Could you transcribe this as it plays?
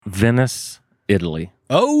Venice, Italy.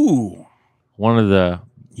 Oh, One of the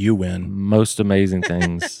you win. most amazing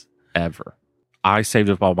things ever. I saved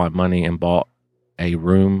up all my money and bought a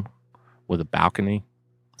room with a balcony.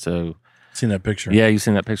 So, Seen that picture? yeah, you've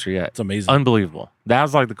seen that picture yet? It's amazing. Unbelievable. That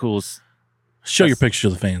was like the coolest. Show your picture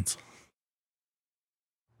to the fans.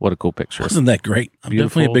 What a cool picture. Wasn't that great? I'm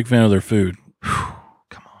Beautiful. definitely a big fan of their food.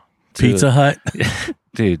 Come on. Pizza Hut.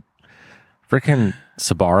 Dude, freaking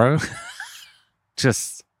Sbarro.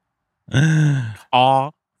 Just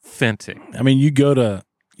authentic. I mean, you go to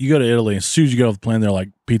Italy, as soon as you get off the plane, they're like,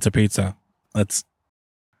 pizza. That's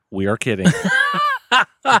We are kidding.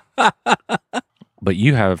 But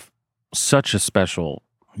you have such a special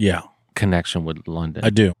connection with London. I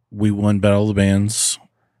do. We won Battle of the Bands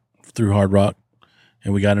through Hard Rock,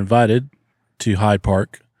 and we got invited to Hyde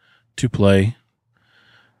Park to play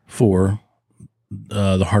for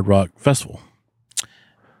the Hard Rock Festival.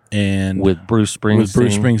 And with Bruce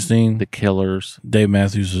Springsteen, the Killers. Dave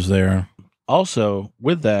Matthews was there. Also,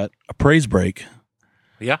 with that, a praise break.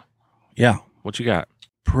 Yeah. Yeah. What you got?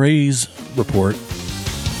 Praise report.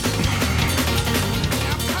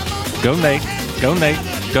 Go, Nate. Go, Nate.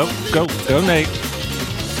 Go, Nate.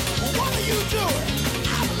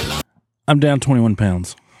 I'm down 21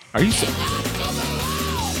 pounds. Are you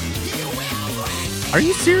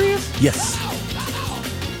serious? Yes.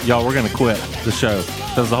 Y'all, we're going to quit the show.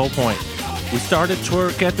 That's the whole point. We started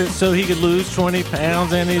twerk ethic so he could lose 20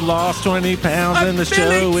 pounds, and he lost 20 pounds, and the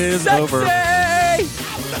show is over.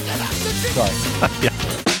 Sorry. Yeah.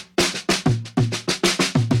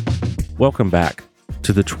 Welcome back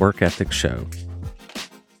to the Twerk Ethic Show.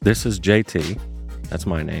 This is JT. That's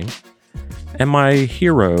my name. And my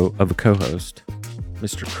hero of a co-host,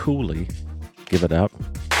 Mr. Cooley. Give it up.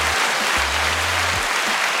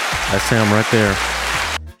 That's him right there.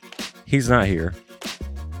 He's not here.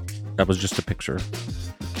 That was just a picture.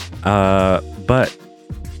 But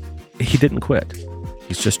he didn't quit.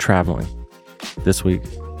 He's just traveling this week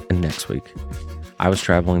and next week. I was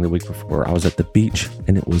traveling the week before. I was at the beach,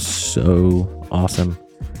 and it was so awesome.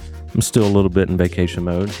 I'm still a little bit in vacation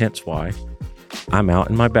mode, hence why I'm out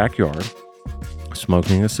in my backyard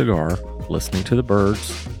smoking a cigar, listening to the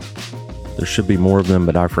birds. There should be more of them,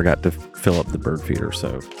 but I forgot to fill up the bird feeder,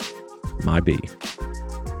 so my bee.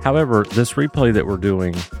 However, this replay that we're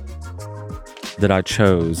doing that I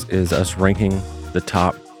chose is us ranking the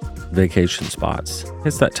top vacation spots.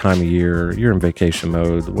 It's that time of year. You're in vacation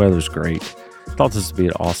mode. The weather's great. Thought this would be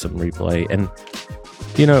an awesome replay. And,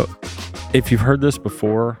 you know, if you've heard this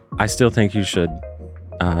before, I still think you should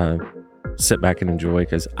sit back and enjoy,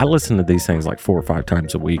 because I listen to these things like 4 or 5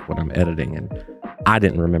 times a week when I'm editing, and I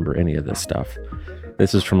didn't remember any of this stuff.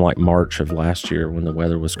 This is from like March of last year when the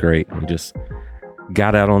weather was great. We just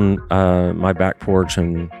got out on my back porch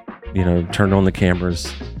and, you know, turned on the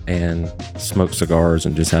cameras and smoked cigars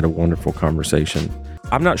and just had a wonderful conversation.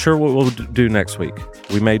 I'm not sure what we'll do next week.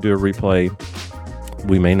 We may do a replay.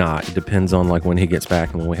 We may not. It depends on like when he gets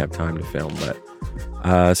back and when we have time to film.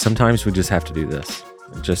 But sometimes we just have to do this.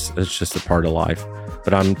 It's just a part of life.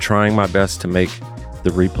 But I'm trying my best to make the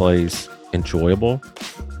replays enjoyable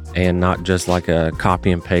and not just like a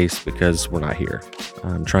copy and paste because we're not here.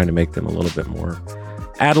 I'm trying to make them a little bit more,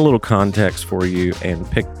 add a little context for you, and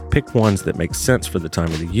pick ones that make sense for the time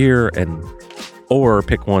of the year, or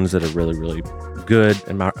pick ones that are really, really good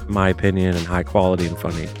in my opinion, and high quality and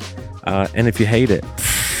funny. And if you hate it,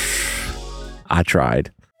 I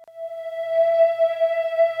tried.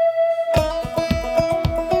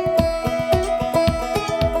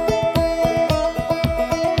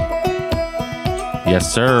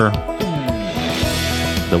 Yes, sir.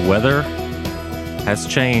 The weather has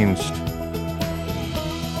changed.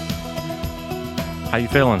 How you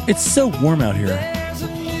feeling? It's so warm out here.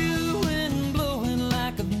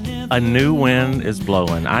 A new wind is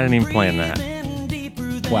blowing. I didn't even plan that.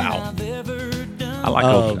 Wow. I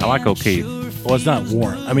like O'Keefe. Well, it's not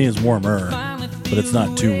warm. I mean, it's warmer, but it's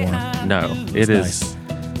not too warm. No, it is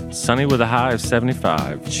sunny with a high of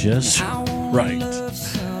 75. Just right.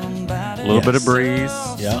 A little bit of breeze.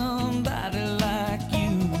 Yeah.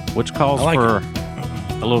 Which calls like for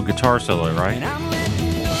a little guitar solo, right?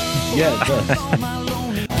 Yeah, it does.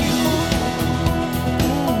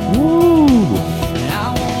 Woo!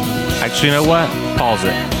 Actually, you know what? Pause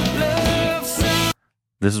it.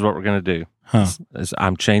 This is what we're going to do. Huh.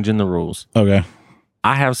 I'm changing the rules. Okay.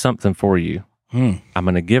 I have something for you. Hmm. I'm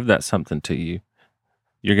going to give that something to you.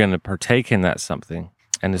 You're going to partake in that something.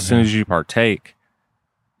 And as soon as you partake,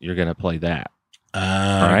 you're going to play that.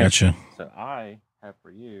 I gotcha. So I have for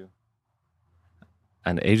you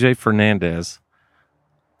an AJ Fernandez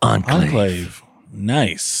Enclave.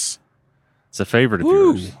 Nice. It's a favorite of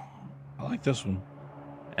Ooh, yours. I like this one.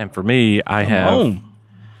 And for me, I have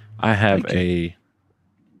Thank a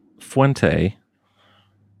Fuente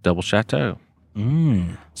Double Chateau.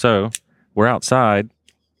 Mm. So we're outside.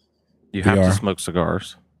 You have to are. smoke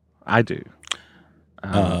cigars. I do.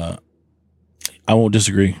 I won't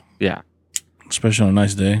disagree, Yeah. especially on a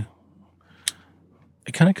nice day.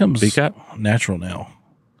 It kind of comes Speak up. natural now.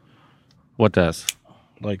 What does?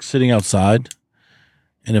 Like sitting outside,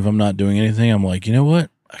 and if I'm not doing anything, I'm like, you know what?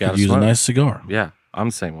 I Gotta could use smoke. a nice cigar. Yeah, I'm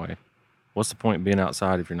the same way. What's the point of being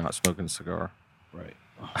outside if you're not smoking a cigar? Right.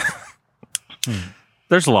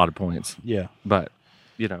 There's a lot of points, Yeah. but,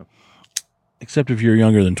 you know. Except if you're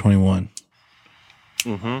younger than 21.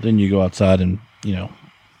 Mm-hmm. Then you go outside and,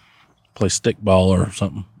 play stickball or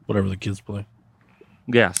something, whatever the kids play.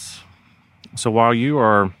 Yes. So while you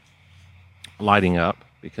are lighting up,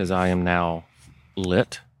 because I am now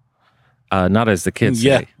lit, not as the kids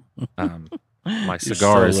say, my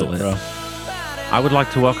cigar is lit. Bro. I would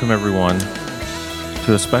like to welcome everyone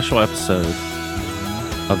to a special episode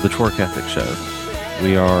of the Twerk Ethic Show.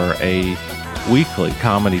 We are a weekly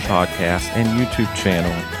comedy podcast and YouTube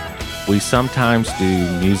channel. We sometimes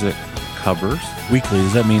do music covers. Weekly,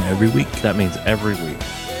 does that mean every week? That means every week.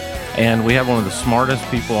 And we have one of the smartest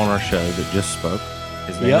people on our show that just spoke.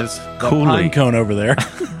 His name is Cooley. Pine cone over there.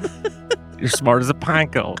 You're smart as a pine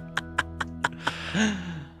cone.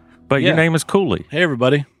 But your name is Cooley. Hey,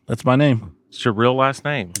 everybody. That's my name. It's your real last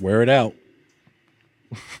name. Wear it out.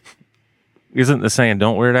 Isn't the saying,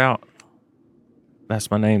 don't wear it out? That's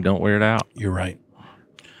my name, don't wear it out. You're right.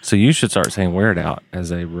 So you should start saying wear it out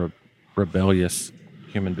as a rebellious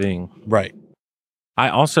human being. Right. I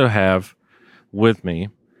also have with me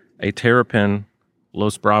a Terrapin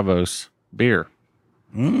Los Bravos beer.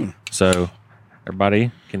 So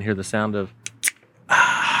everybody can hear the sound of...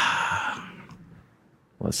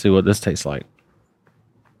 Let's see what this tastes like.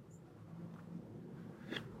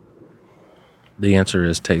 The answer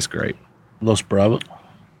is tastes great. Los Bravos.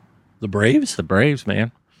 The Braves? The Braves,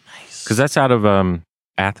 man. Nice. Because that's out of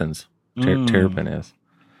Athens. Terrapin is.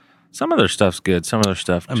 Some of their stuff's good. Some of their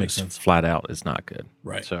stuff that makes just sense. flat out is not good.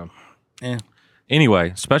 Right. So, Yeah.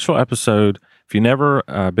 anyway, special episode. If you've never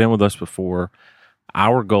been with us before,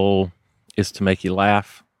 our goal is to make you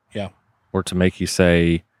laugh. Yeah. Or to make you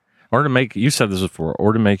say, or to make, you said this before,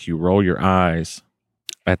 or to make you roll your eyes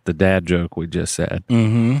at the dad joke we just said.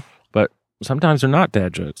 Mm-hmm. But sometimes they're not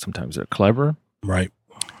dad jokes. Sometimes they're clever. Right.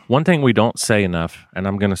 One thing we don't say enough, and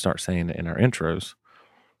I'm going to start saying it in our intros,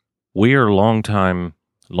 we are long-term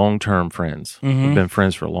friends. Mm-hmm. We've been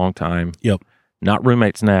friends for a long time. Yep. Not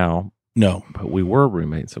roommates now, No. but we were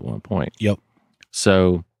roommates at one point. Yep.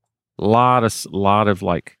 So lot of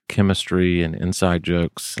like chemistry and inside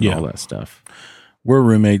jokes and all that stuff. We're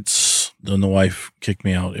roommates. Then the wife kicked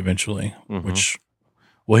me out eventually,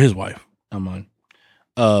 his wife, not mine.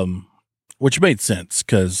 Which made sense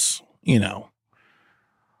because,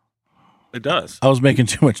 It does. I was making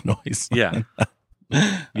too much noise. Yeah.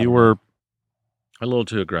 You were a little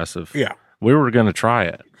too aggressive. Yeah. We were going to try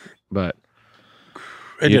it, but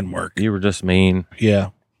It didn't work. You were just mean Yeah.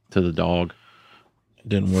 to the dog. It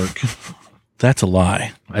didn't work. That's a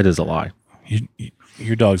lie. That is a lie.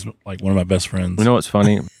 Your dog's like one of my best friends. You know what's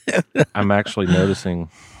funny? I'm actually noticing.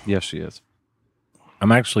 Yes, she is.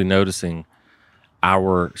 I'm actually noticing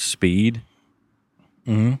our speed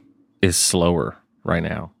is slower right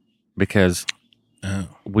now because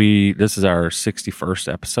this is our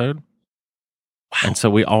 61st episode. Wow. And so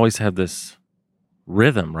we always have this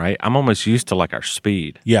rhythm, right? I'm almost used to like our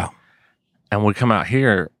speed. Yeah. And we come out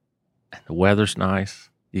here and the weather's nice.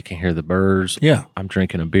 You can hear the birds. Yeah. I'm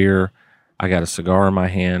drinking a beer. I got a cigar in my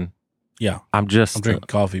hand. Yeah. I'm drinking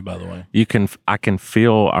coffee, by the way. I can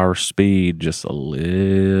feel our speed just a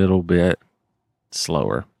little bit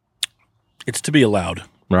slower. It's to be allowed,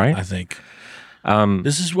 right? I think.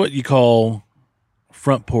 This is what you call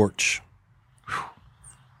front porch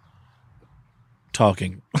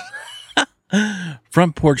talking.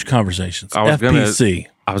 Front porch conversations. FPC.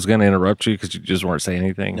 I was going to interrupt you because you just weren't saying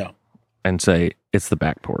anything. No. And say it's the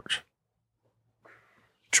back porch.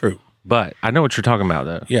 True. But I know what you're talking about,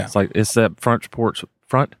 though. Yeah. It's that front porch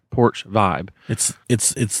vibe. It's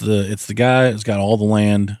the guy who's got all the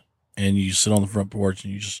land, and you sit on the front porch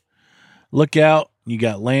and you just look out. You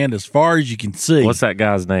got land as far as you can see. What's that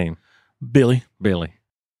guy's name? Billy.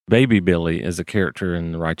 Baby Billy is a character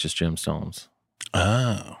in The Righteous Gemstones.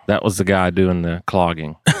 Oh. That was the guy doing the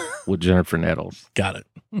clogging with Jennifer Nettles. Got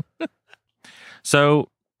it. So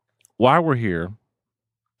while we're here,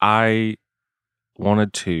 I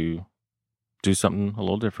wanted to do something a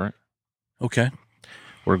little different. Okay.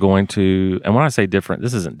 we're going to, and when I say different,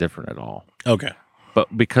 this isn't different at all. Okay.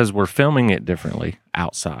 But because we're filming it differently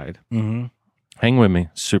outside, hang with me,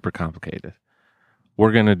 super complicated.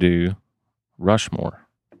 We're going to do Rushmore,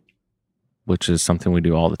 which is something we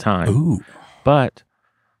do all the time. Ooh. But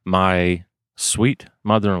my sweet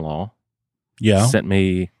mother-in-law Yeah. sent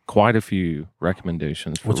me quite a few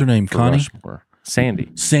recommendations. What's her name? For Connie? Rushmore.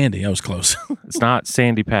 Sandy. Sandy. I was close. It's not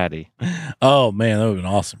Sandy Patty. Oh, man. That would have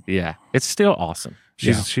been awesome. Yeah. It's still awesome.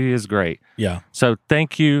 She is great. Yeah. So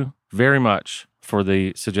thank you very much for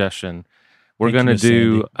the suggestion. We're Thank going to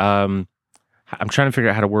you, do, I'm trying to figure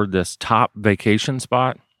out how to word this, top vacation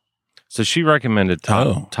spot. So she recommended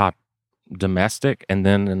top domestic and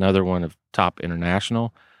then another one of top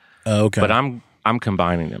international. Okay. But I'm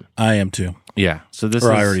combining them. I am too. Yeah. So this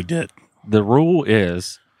I already did. The rule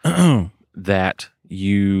is that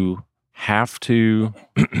you have to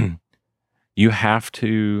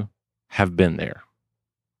have been there.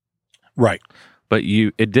 Right. But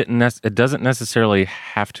it doesn't necessarily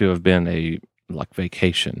have to have been a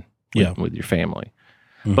vacation with your family.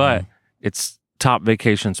 Mm-hmm. But it's top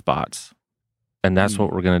vacation spots. And that's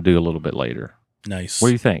what we're going to do a little bit later. Nice. What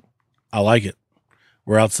do you think? I like it.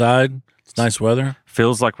 We're outside. It's nice weather.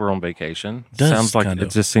 Feels like we're on vacation. Does, it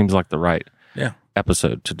just seems like the right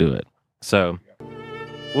episode to do it. So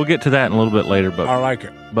we'll get to that in a little bit later. But I like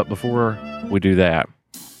it. But before we do that,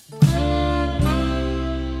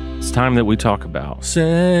 it's time that we talk about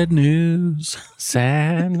sad news.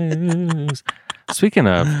 Sad news. Speaking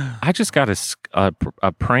of, I just got a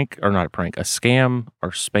prank, or not a prank, a scam or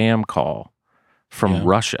spam call from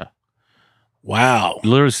Russia. Wow. It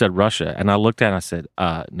literally said Russia. And I looked at it and I said,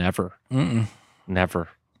 never. Mm-mm. Never.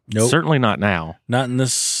 Nope. Certainly not now. Not in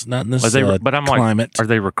this but I'm climate. Like, are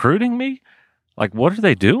they recruiting me? Like, what are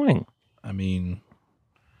they doing? I mean,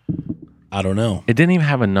 I don't know. It didn't even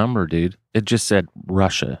have a number, dude. It just said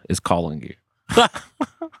Russia is calling you.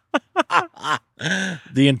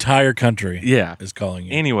 The entire country is calling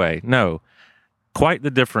you. Anyway, no. Quite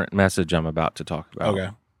the different message I'm about to talk about. Okay.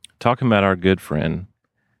 Talking about our good friend,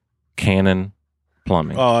 Cannon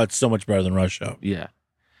Plumbing. Oh, it's so much better than Russia. Yeah.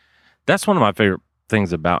 That's one of my favorite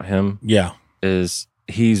things about him. Yeah. Is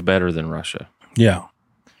he's better than Russia. Yeah.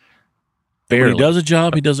 When he does a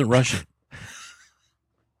job, he doesn't rush it.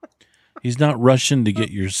 He's not rushing to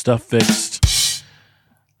get your stuff fixed.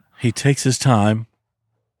 He takes his time,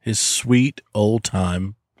 his sweet old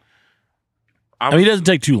time. I mean, he doesn't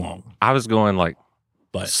take too long. I was going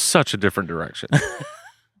such a different direction.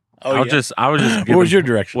 I was just giving, what was your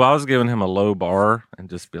direction? Well, I was giving him a low bar and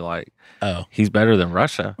just be like, he's better than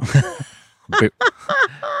Russia.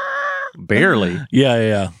 Barely.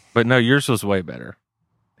 Yeah. But no, yours was way better.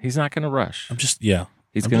 He's not going to rush. He's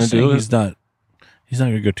going to do it. He's not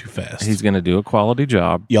going to go too fast. He's going to do a quality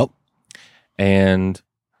job. Yep. And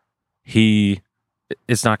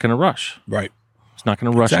it's not going to rush. Right. It's not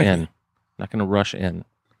going to rush in. Not going to rush in.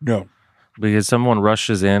 No. Because someone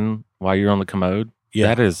rushes in while you're on the commode,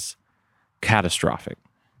 that is catastrophic.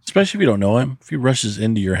 Especially if you don't know him. If he rushes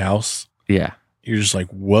into your house, you're just like,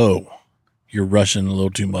 whoa, you're rushing a little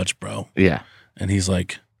too much, bro. Yeah. And he's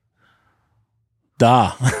like,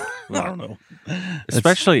 I don't know.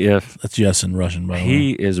 Especially if that's yes in Russian, by the way.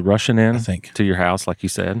 He is rushing in I think. To your house, like you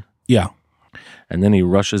said. Yeah. And then he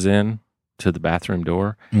rushes in to the bathroom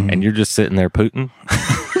door, and you're just sitting there pooting.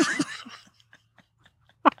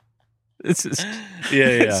 It's just,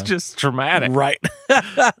 it's just traumatic. Right.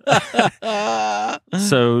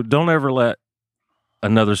 So don't ever let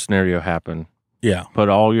another scenario happen. Yeah. Put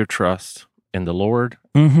all your trust in the Lord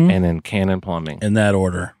and in Cannon Plumbing. In that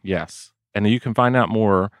order. Yes. And you can find out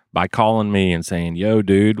more by calling me and saying, yo,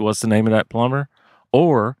 dude, what's the name of that plumber?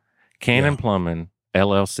 Or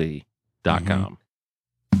CannonPlumbingLLC.com.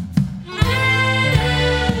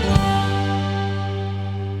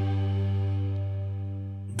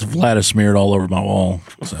 Vlad is smeared all over my wall.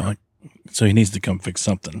 So he needs to come fix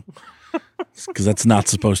something. Because that's not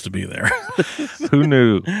supposed to be there. Who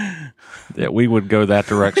knew that we would go that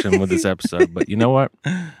direction with this episode? But you know what?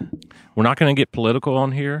 We're not going to get political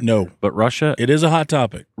on here. No. But Russia. It is a hot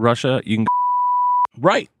topic. Russia, you can.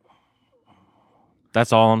 Right.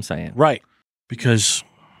 That's all I'm saying. Right. Because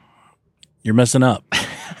you're messing up.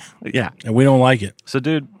 Yeah. And we don't like it. So,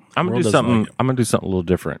 dude, I'm going to do something. I'm going to do something a little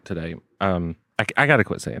different today. I got to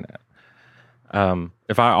quit saying that.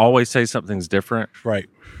 If I always say something's different. Right.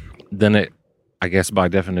 Then it, I guess by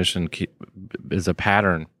definition, is a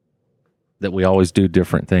pattern that we always do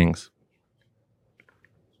different things.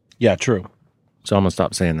 Yeah, true. So I'm going to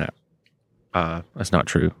stop saying that. That's not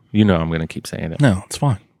true. You know I'm going to keep saying it. No, it's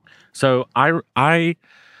fine. So I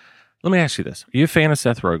let me ask you this. Are you a fan of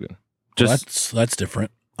Seth Rogen? Just that's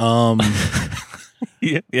different.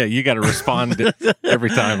 yeah, you got to respond every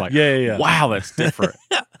time like, yeah. Wow, that's different.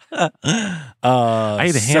 I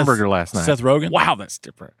ate a hamburger last night. Seth Rogen. Wow, that's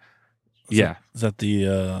different. Yeah. Is that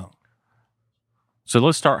the So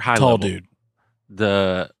let's start high tall level. dude?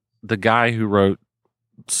 The guy who wrote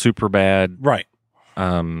Superbad, Right.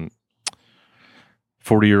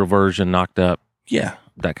 40-year version, Knocked Up, Yeah.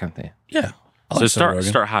 that kind of thing. Yeah. I So like Seth Rogen.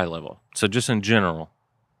 start high level. So just in general,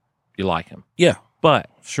 you like him. Yeah. But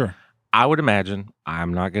Sure. I would imagine,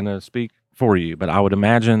 I'm not going to speak for you, but I would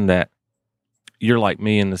imagine that you're like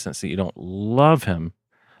me in the sense that you don't love him.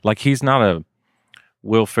 Like he's not a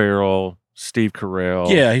Will Ferrell, Steve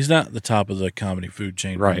Carell. Yeah, he's not the top of the comedy food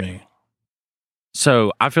chain Right. for me.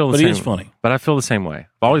 So I feel the But same. he is funny. But I feel the same way. I've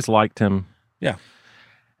always liked him. Yeah.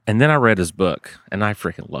 And then I read his book, and I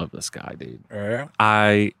freaking love this guy, dude. Yeah.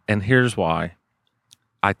 And here's why.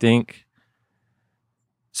 I think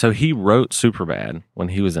so. He wrote Superbad when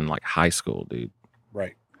he was in like high school, dude.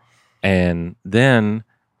 Right. And then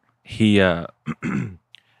he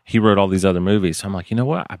he wrote all these other movies. So I'm like, you know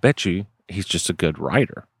what? I bet you he's just a good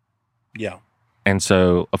writer. Yeah. And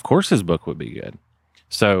so, of course, his book would be good.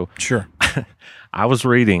 So Sure. I was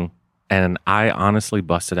reading, and I honestly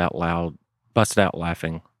busted out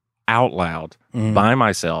laughing out loud Mhm. by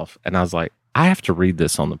myself. And I was like, I have to read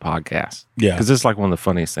this on the podcast Yeah. because it's like one of the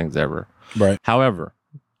funniest things ever. Right. However,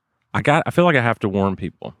 I feel like I have to warn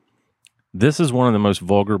people. This is one of the most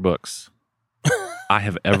vulgar books I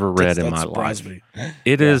have ever read in my life. Me.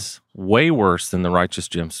 It is way worse than The Righteous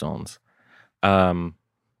Gemstones.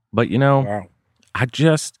 But you know, Wow.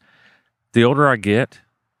 the older I get,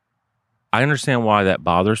 I understand why that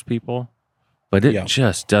bothers people, but it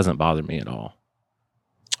just doesn't bother me at all.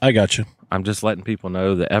 I got you. I'm just letting people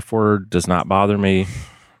know the F word does not bother me.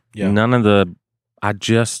 Yeah. None of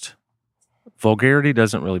vulgarity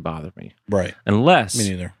doesn't really bother me. Right. Unless Me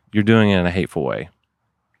neither. you're doing it in a hateful way.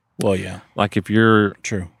 Well, yeah. Like if you're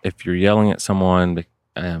True. yelling at someone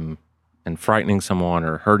and frightening someone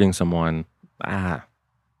or hurting someone,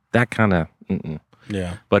 that kind of,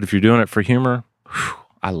 Yeah. But if you're doing it for humor, whew,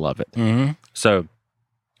 I love it. Mm-hmm. So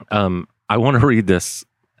I want to read this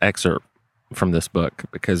excerpt from this book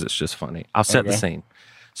because it's just funny. I'll set the scene.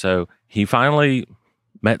 So he finally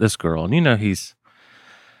met this girl, and you know he's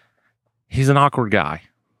an awkward guy,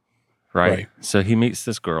 right? So he meets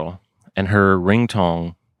this girl, and her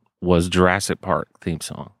ringtone was Jurassic Park theme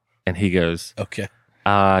song, and he goes, Okay.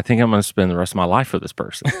 I think I'm going to spend the rest of my life with this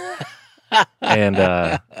person. and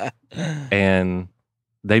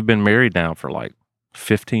they've been married now for like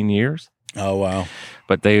 15 years. Oh, wow.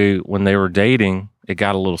 But when they were dating, it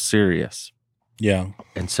got a little serious. Yeah.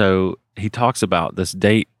 And so he talks about this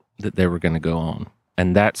date that they were going to go on.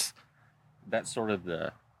 And that's sort of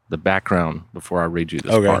the background before I read you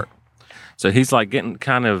this part. So he's like getting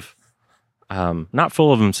kind of, not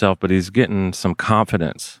full of himself, but he's getting some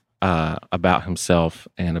confidence about himself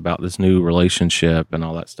and about this new relationship and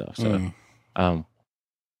all that stuff. So,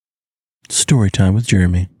 story time with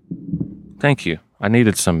Jeremy. Thank you. I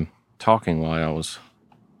needed some talking while I was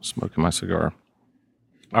smoking my cigar.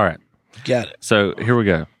 All right. Got it. So here we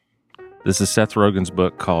go. This is Seth Rogen's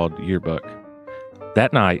book called Yearbook.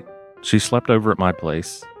 That night, she slept over at my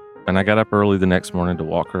place, and I got up early the next morning to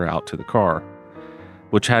walk her out to the car,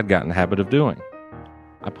 which I had gotten the habit of doing.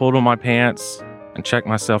 I pulled on my pants and checked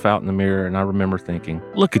myself out in the mirror, and I remember thinking,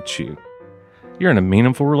 look at you. You're in a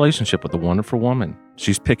meaningful relationship with a wonderful woman.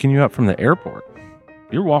 She's picking you up from the airport.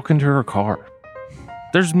 You're walking to her car.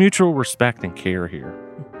 There's mutual respect and care here.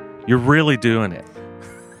 You're really doing it.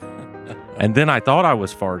 And then I thought I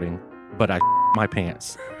was farting, but I my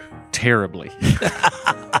pants terribly.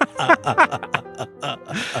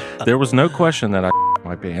 There was no question that I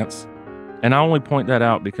my pants. And I only point that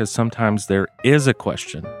out because sometimes there is a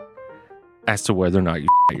question as to whether or not you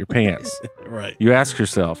your pants. Right. You ask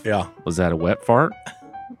yourself, was that a wet fart?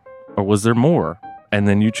 Or was there more? And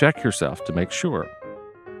then you check yourself to make sure.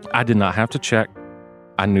 I did not have to check.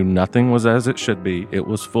 I knew nothing was as it should be. It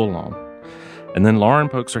was full on. And then Lauren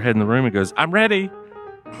pokes her head in the room and goes, I'm ready.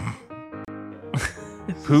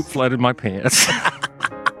 Poop flooded my pants.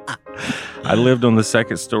 I lived on the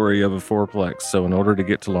second story of a fourplex, so in order to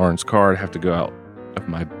get to Lauren's car, I'd have to go out of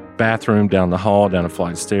my bathroom, down the hall, down a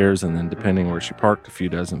flight of stairs, and then depending where she parked, a few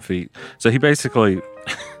dozen feet. So he basically...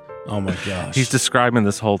 Oh my gosh. He's describing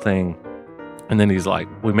this whole thing, and then he's like,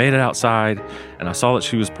 we made it outside, and I saw that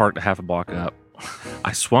she was parked a half a block up.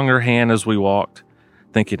 I swung her hand as we walked,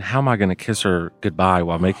 thinking, how am I going to kiss her goodbye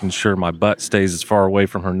while making sure my butt stays as far away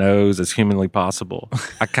from her nose as humanly possible?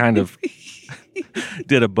 I kind of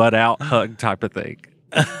did a butt out hug type of thing.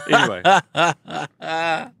 Anyway,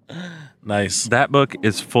 Nice. that book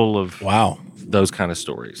is full of Wow. those kind of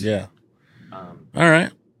stories. Yeah. All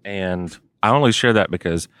right. And I only share that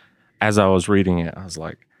because as I was reading it, I was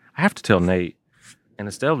like, I have to tell Nate. And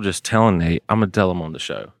instead of just telling Nate, I'm going to tell him on the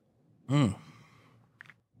show. And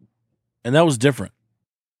that was different.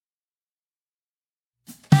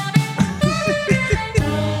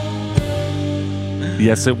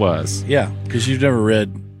 Yes, it was. Yeah, because you've never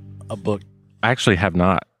read a book I actually have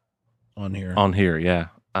not on here. on here. Yeah.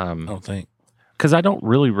 I don't think. Because I don't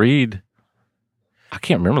really read. I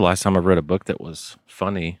can't remember the last time I read a book that was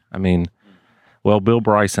funny. I mean, well, Bill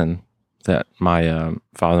Bryson, that my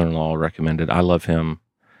father-in-law recommended. I love him,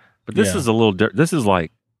 but this is a little. This is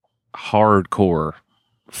like hardcore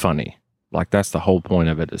funny. Like that's the whole point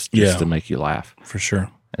of it is just to make you laugh, For sure.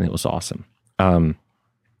 and it was awesome. And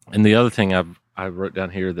the other thing I wrote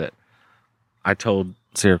down here that I told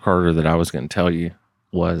Sarah Carter that I was going to tell you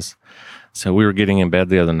was, so we were getting in bed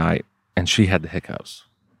the other night, and she had the hiccups.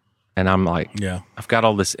 And I'm like, I've got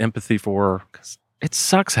all this empathy for her because it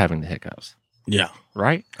sucks having the hiccups. Yeah.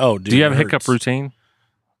 Right? Oh, dude. Do you have a hiccup routine?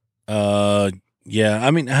 Yeah.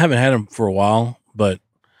 I mean, I haven't had them for a while, but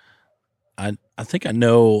I think I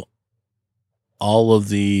know all of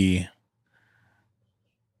the,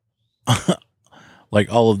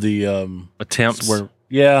 like all of the Attempts?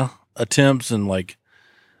 Attempts and like,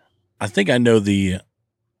 I think I know the,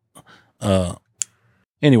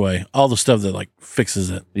 anyway, all the stuff that like fixes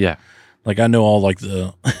it. Yeah. Like I know all like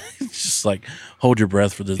the, it's just like hold your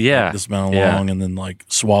breath for this, like, this amount long, and then like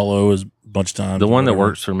swallow a bunch of times. The one that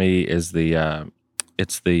works for me is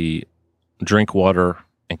it's the drink water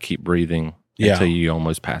and keep breathing until you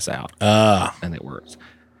almost pass out. And it works.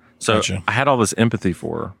 So Gotcha. I had all this empathy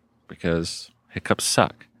for her because hiccups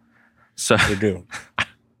suck. So They do.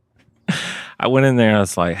 I went in there and I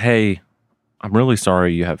was like, hey, I'm really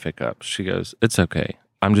sorry you have hiccups. She goes, it's okay.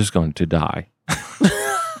 I'm just going to die.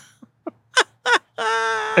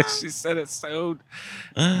 She said it so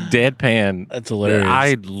deadpan. That's hilarious.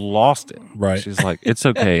 I lost it. Right. She's like, it's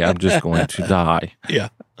okay. I'm just going to die. Yeah.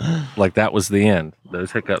 Like that was the end.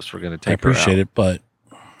 Those hiccups were going to take I appreciate it, but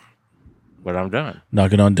I'm done.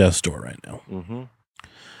 knocking on death's door right now. Mm-hmm.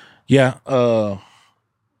 Yeah.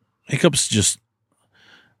 Hiccups just,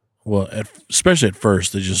 well, especially at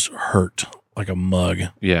first, they just hurt like a mug.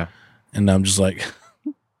 Yeah. And I'm just like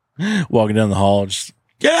walking down the hall, just,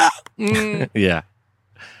 yeah. Yeah.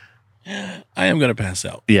 I am going to pass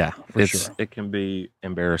out. Yeah. For sure. It can be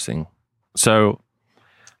embarrassing. So,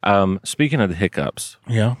 speaking of the hiccups,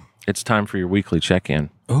 Yeah. it's time for your weekly check-in.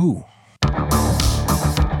 Ooh.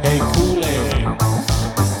 Hey, Kool-Aid,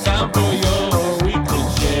 it's time for your weekly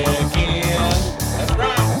check-in. That's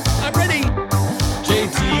right, I'm ready.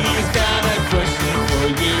 JT's got a question for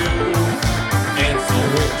you. Answer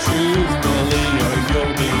it truthfully or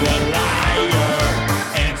you'll be a liar.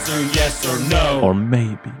 Answer yes or no. Or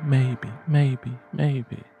maybe.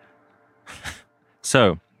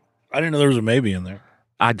 So, I didn't know there was a maybe in there.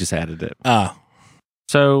 I just added it.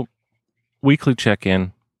 So, Weekly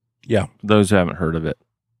check-in. Yeah. Those who haven't heard of it,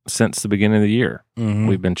 since the beginning of the year, mhm.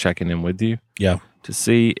 we've been checking in with you. Yeah. To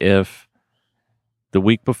see if the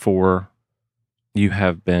week before you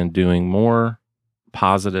have been doing more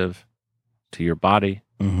positive to your body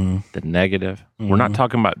than negative. We're not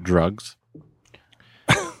talking about drugs.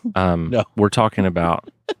 No. We're talking about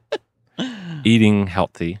eating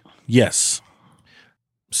healthy. Yes.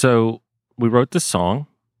 So we wrote this song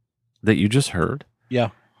that you just heard.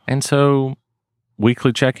 Yeah. And so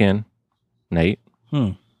weekly check-in, Nate.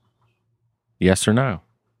 Yes or no?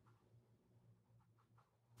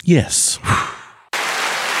 Yes.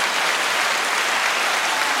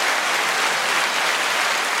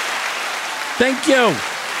 Thank you.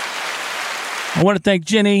 I want to thank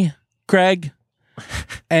Jenny, Craig,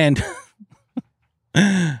 and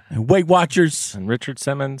Weight Watchers And Richard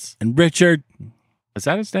Simmons. and Richard. Is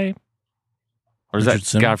that his name? Or is Richard that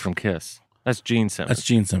the guy Simmons? from Kiss? That's Gene Simmons. That's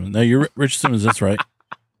Gene Simmons. No, you're Richard Simmons. That's right.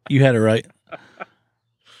 You had it right.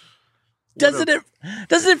 Doesn't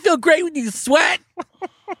it feel great when you sweat?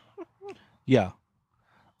 Yeah.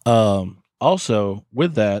 Also,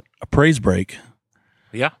 with that, a praise break.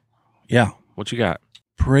 Yeah. Yeah. What you got?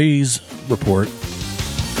 Praise report.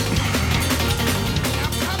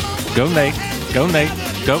 Go, Nate. Go, Nate.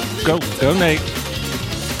 Go, Nate.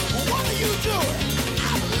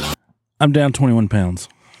 I'm down 21 pounds.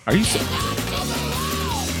 Are you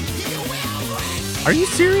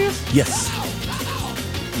serious? Yes.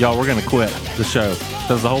 Y'all, we're going to quit the show.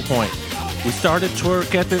 That's the whole point. We started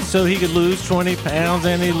twerk ethic so he could lose 20 pounds,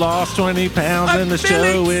 and he lost 20 pounds, and the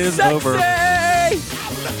show is over.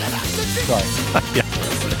 Sorry. Yeah.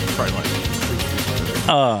 Probably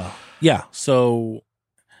like, Yeah. So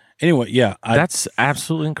anyway, yeah, I that's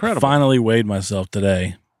absolutely incredible. finally weighed myself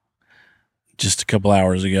today, just a couple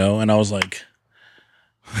hours ago, and I was like,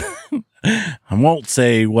 I won't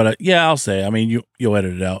say what. I'll say. I mean, you'll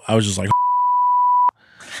edit it out. I was just like,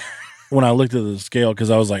 when I looked at the scale, because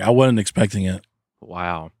I was like, I wasn't expecting it,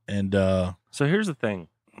 Wow. and So here's the thing.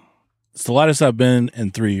 it's the lightest I've been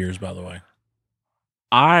in 3 years, by the way.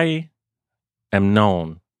 I am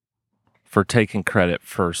known for taking credit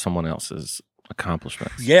for someone else's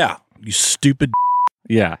accomplishments. Yeah, you stupid.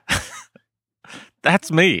 Yeah.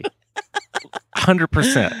 That's me.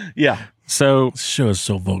 100%. Yeah. So, This show is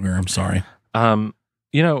so vulgar. I'm sorry.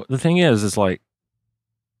 the thing is like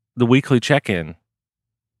the weekly check-in.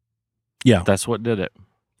 Yeah, That's what did it.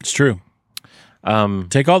 it's true.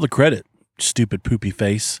 Take all the credit, stupid poopy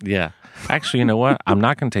face. Yeah. Actually, you know what? I'm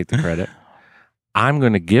not going to take the credit. I'm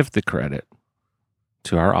going to give the credit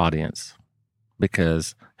to our audience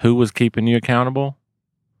because who was keeping you accountable?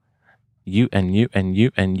 You and you and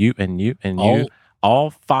you and you and you and you.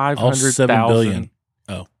 All 500,000. 7 billion.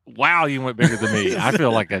 Oh. Wow, you went bigger than me. I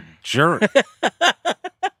feel like a jerk.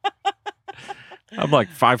 I'm like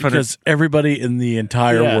 500. Because everybody in the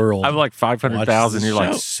entire world. I'm like 500,000. watches You're this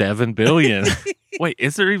like show. 7 billion. Wait,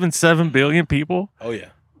 is there even 7 billion people? Oh, yeah.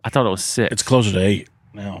 I thought it was 6. It's closer to 8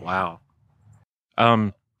 now. Wow.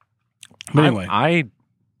 But anyway.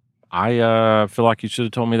 I feel like you should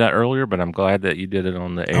have told me that earlier, but I'm glad that you did it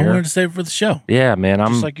on the I air. wanted to save it for the show. Yeah, man.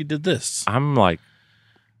 Just like you did this. I'm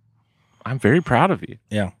very proud of you.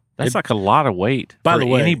 Yeah. That's like a lot of weight By for the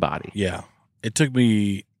way, anybody. Yeah. It took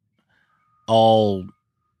me all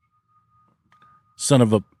son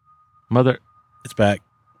of a Mother, it's back.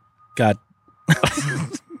 God.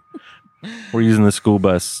 we're using the school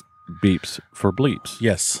bus beeps for bleeps.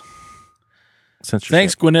 Yes. Censorship.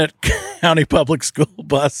 Thanks, Gwinnett County Public School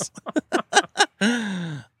Bus.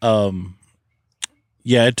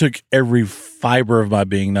 Yeah, it took every fiber of my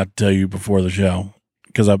being not to tell you before the show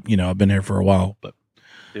because I've been here for a while, but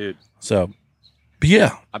Dude, but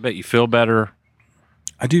yeah, I bet you feel better.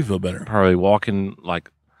 I do feel better. Probably walking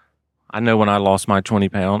I know when I lost my 20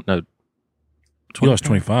 pound, no, 20 You lost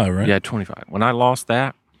 25, right? Yeah, 25. When I lost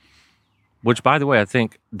that, which by the way, I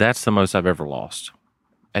think that's the most I've ever lost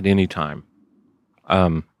at any time.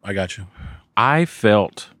 I got you. I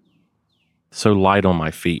felt so light on my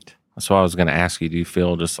feet. So I was going to ask you, do you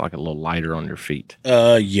feel just like a little lighter on your feet?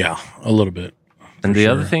 Yeah, a little bit. And the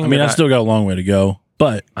other thing, I mean, I still got a long way to go,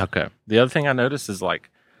 but okay. The other thing I noticed is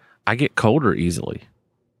I get colder easily.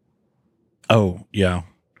 oh yeah.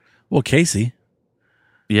 Well, Casey,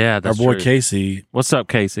 Yeah, that's our boy true. Casey, What's up,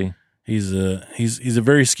 Casey? he's a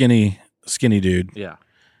very skinny dude, Yeah.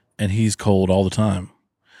 and he's cold all the time.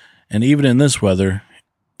 And even in this weather,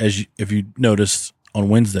 if you noticed on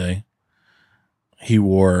Wednesday, he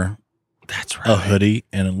wore That's right. a hoodie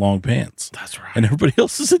and long pants, That's right. and everybody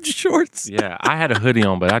else is in shorts. Yeah, I had a hoodie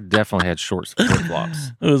on, but I definitely had shorts and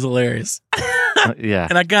flip-flops. It was hilarious, Yeah.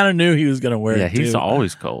 and I kind of knew he was going to wear Yeah, it. he's too.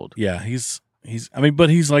 always cold. Yeah, he's. I mean, but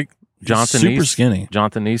he's like Jonathan super Neese- skinny.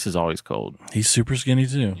 Jonathan Neese is always cold. He's super skinny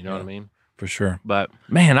too. You know what I mean? For sure, But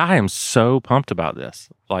man, I am so pumped about this.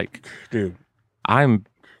 dude. I'm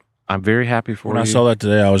very happy for When you. I saw that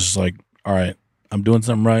today, I was just like, "All right, I'm doing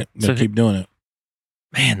something right. I'm gonna So keep doing it."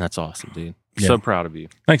 Man, that's awesome, dude. Yeah. So proud of you.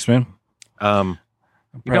 Thanks, man. I'm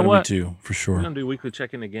I'm You proud know of what? you too, for We're sure. gonna do weekly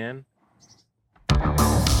check-in again,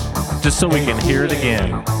 just so we can hear it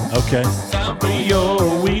again. Okay. Time for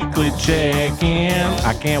your weekly check-in.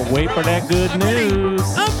 I can't wait for that good news.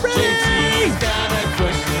 JT's got a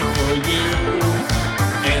question for you.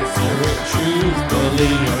 Answer it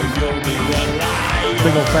truthfully or you'll be a liar.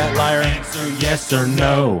 Big old fat liar. Answer Yes or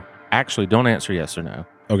no? Actually, don't answer yes or no.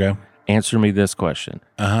 Okay. Answer me this question.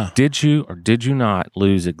 Did you or did you not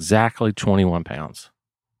lose exactly 21 pounds?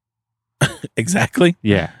 Exactly.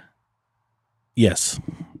 Yeah. Yes.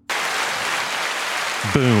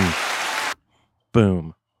 Boom.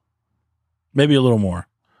 Boom. Maybe a little more,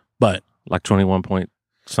 but Like 21 point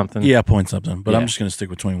something? yeah, point something. But Yeah. I'm just gonna stick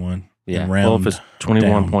with 21. Yeah. And Well, round if it's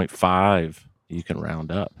 21.5, you can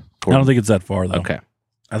round up. I don't think it's that far though. Okay.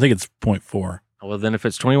 I think it's 0.4. Well, then if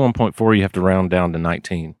it's 21.4, you have to round down to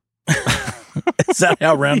 19. Is that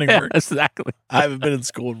how rounding Yeah, works? exactly. I haven't been in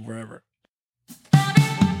school in forever.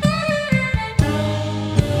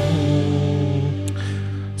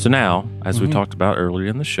 So now, as we Mhm. talked about earlier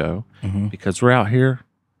in the show, Mm-hmm. because we're out here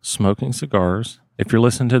smoking cigars, if you're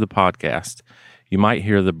listening to the podcast, you might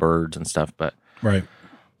hear the birds and stuff, but Right.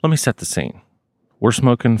 let me set the scene. We're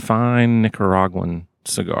smoking fine Nicaraguan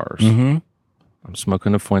cigars. Mm-hmm. I'm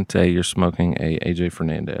smoking a Fuente. You're smoking a AJ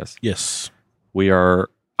Fernandez. Yes.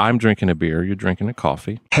 I'm drinking a beer. You're drinking a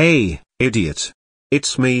coffee. Hey, idiot.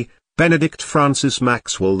 It's me, Benedict Francis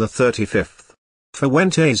Maxwell the 35th.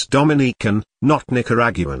 Fuentes Dominican, not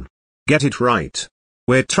Nicaraguan. Get it right.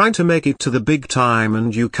 We're trying to make it to the big time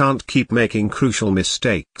and you can't keep making crucial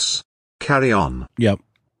mistakes. Carry on. Yep.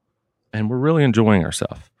 And we're really enjoying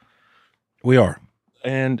ourselves. We are.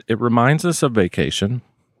 And it reminds us of vacation.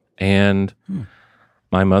 And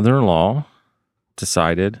my mother-in-law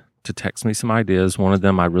decided to text me some ideas. One of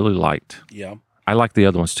them I really liked. Yeah. I liked the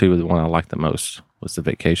other ones too. The one I liked the most was the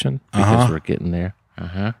vacation because we're getting there.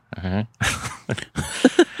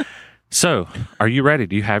 So, are you ready?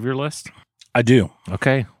 Do you have your list? I do.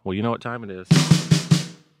 Okay. Well, you know what time it is.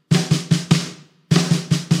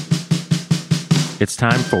 It's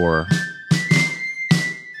time for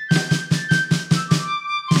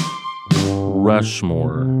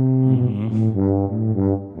Rushmore.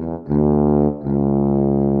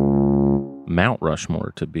 Mount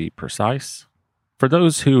Rushmore, to be precise. For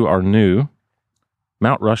those who are new,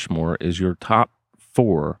 Mount Rushmore is your top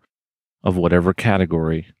 4 of whatever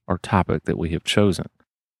category or topic that we have chosen.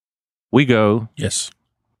 We go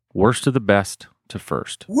worst to the best to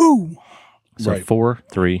first. Woo! So Right. 4,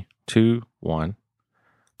 3, 2, 1.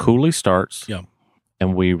 Cooley starts. Yeah.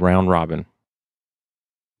 And we round robin.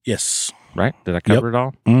 Yes. Right? Did I cover it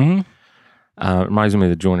all? Mm-hmm. It reminds me of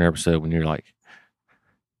the Joiner episode when you're like,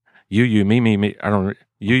 you, me. I don't.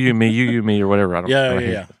 You, me, or whatever. I don't.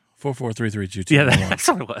 Yeah. 4, 4, 3, 3, 2, 2. Yeah, 1, 1. that's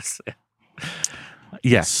what it was.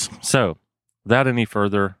 Yes. So, without any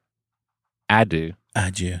further ado,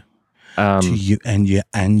 Adieu. To you and you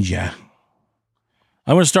and ya.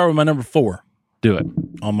 I'm going to start with my number 4 do it.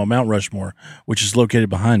 on my Mount Rushmore, which is located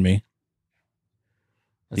behind me.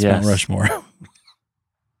 That's Mount Rushmore.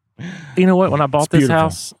 You know what? When I bought It's this beautiful.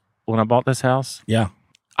 house, Yeah.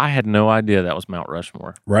 I had no idea that was Mount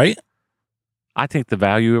Rushmore. Right? I think the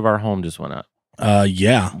value of our home just went up.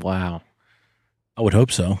 Yeah. Wow. I would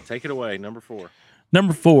hope so. Take it away. Number 4.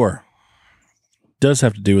 Number 4 does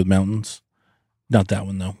have to do with mountains. Not that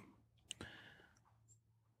one, though.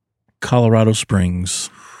 Colorado Springs.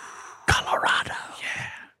 Colorado. Yeah.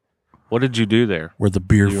 What did you do there? Where the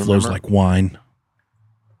beer Do you flows remember? like wine.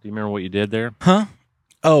 Do you remember what you did there? Huh?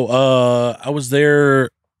 Oh, I was there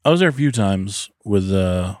a few times with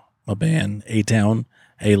my band, A-Town,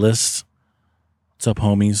 A-List. What's up,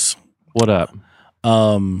 homies? What up?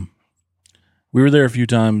 We were there a few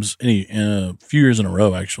times, a few years in a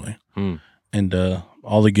row, actually. And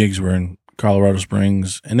all the gigs were in Colorado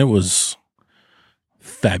Springs, and it was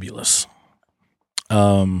fabulous.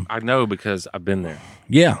 I know because I've been there.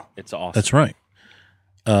 Yeah, It's awesome. that's right.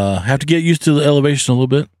 Have to get used to the elevation a little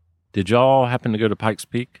bit. Did y'all happen to go to Pikes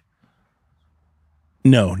Peak?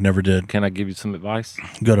 No, never did. Can I give you some advice?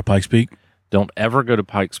 Go to Pikes Peak. Don't ever go to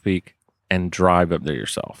Pikes Peak and drive up there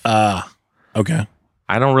yourself. Okay.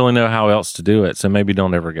 I don't really know how else to do it, so maybe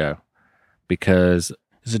don't ever go because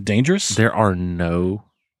Is it dangerous? there are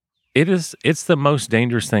it's the most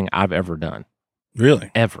dangerous thing I've ever done,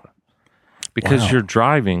 Really? ever. Because Wow. you're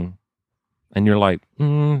driving and you're like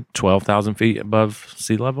 12,000 feet above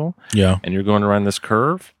sea level Yeah. and you're going around this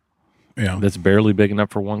curve Yeah. that's barely big enough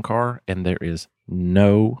for one car and there is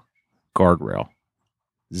no guardrail.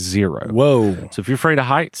 Zero. Whoa. So if you're afraid of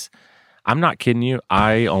heights, I'm not kidding you.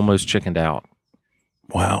 I almost chickened out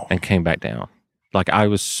Wow. and came back down. Like I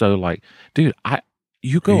was so like, dude,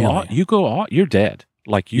 you go Really? off, you're dead.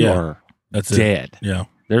 Like you Yeah. are That's dead. it. Yeah.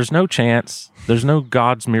 There's no chance. There's no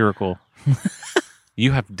God's miracle.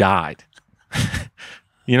 You have died.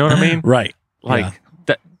 You know what I mean? Right. Like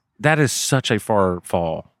that is such a far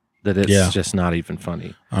fall that it's Yeah. just not even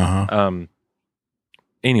funny. Uh-huh.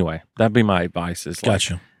 Anyway, that'd be my advice is like,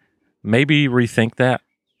 Gotcha. maybe rethink that,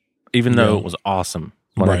 even though Yeah. it was awesome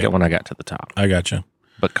when Right. I got to the top. I gotcha.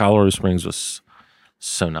 But Colorado Springs was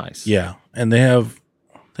so nice. Yeah. And they have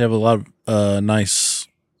a lot of nice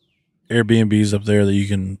Airbnbs up there that you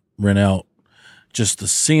can rent out. Just the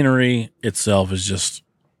scenery itself is just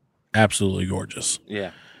absolutely gorgeous.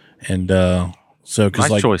 Yeah. And so because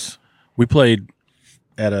Nice like choice. we played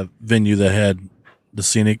at a venue that had the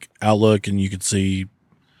scenic outlook and you could see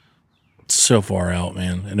so far out,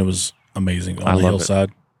 man. And it was amazing I on the love it.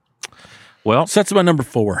 hillside. Well, So that's my number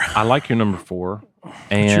 4. I like your number 4.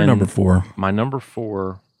 And What's your number 4? My number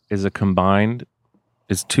 4 is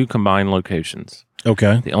two combined locations.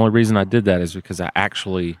 Okay. The only reason I did that is because I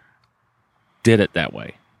actually did it that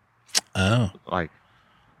way. Oh, Like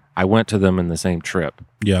I went to them in the same trip.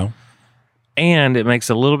 yeah. And it makes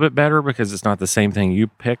it a little bit better because it's not the same thing you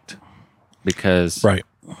picked. Because Right.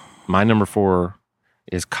 my number 4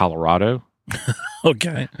 is Colorado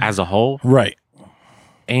Okay. as a whole, Right.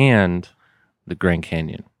 and the Grand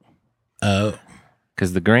Canyon. Oh.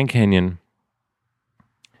 Because the Grand Canyon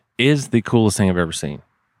is the coolest thing I've ever seen.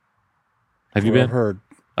 Have you Well, been? I've heard.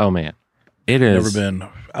 Oh man, it is. Never been.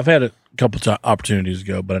 I've had a couple opportunities to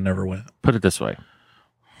go, but I never went. Put it this way: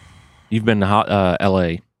 you've been to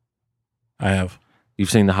L.A. I have. You've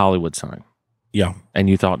seen the Hollywood sign, Yeah. and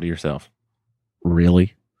you thought to yourself,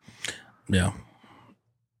 "Really?" Yeah.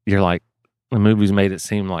 You're like, the movies made it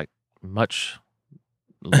seem like much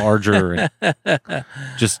larger and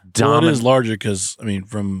just Well, it dominant. is larger because, I mean,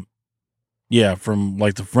 from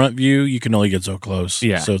like the front view, you can only get so close.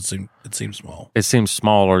 Yeah. So it seems small. It seems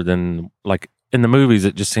smaller than, like, in the movies,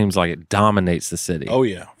 it just seems like it dominates the city. Oh,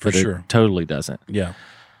 yeah, for But it sure. totally doesn't. Yeah.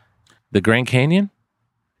 The Grand Canyon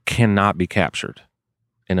cannot be captured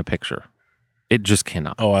in a picture. It just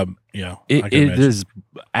cannot. Oh, I It can imagine. is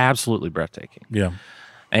absolutely breathtaking. Yeah.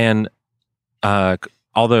 And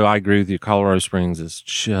although I agree with you, Colorado Springs is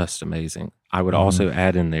just amazing. I would also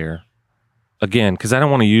add in there, again, because I don't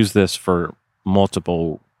want to use this for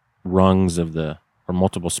multiple rungs or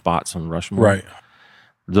multiple spots on Rushmore. Right.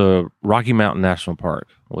 The Rocky Mountain National Park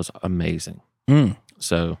was amazing. Mm.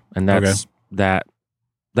 So, and that's that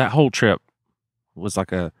whole trip was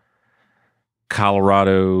like a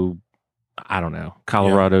Colorado,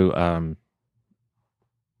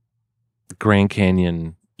 Grand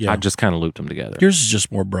Canyon. Yeah. I just kind of looped them together. Yours is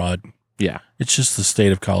just more broad. Yeah. It's just the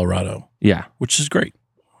state of Colorado, Yeah. which is great.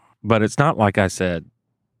 But it's not like I said,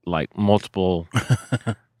 like multiple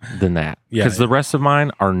than that. Yeah, Because the rest of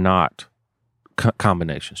mine are not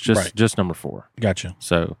combinations, just number 4. Gotcha.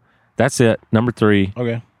 So that's it. Number 3,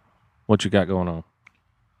 Okay. what you got going on?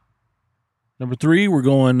 Number 3, we're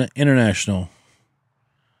going international.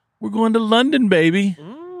 We're going to London, baby.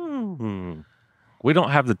 We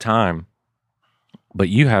don't have the time, but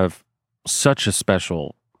you have such a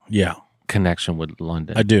special Yeah, connection with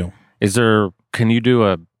London. I do. Can you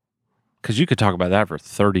do because you could talk about that for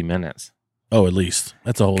 30 minutes. Oh, at least.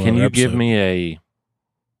 That's a whole Can other you give episode. me a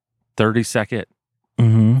 30-second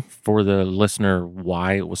Mm-hmm. for the listener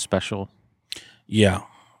why it was special? Yeah.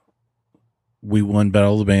 We won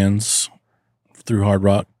Battle of the Bands through Hard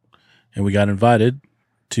Rock, and we got invited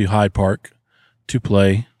to Hyde Park to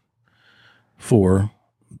play for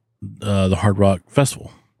the Hard Rock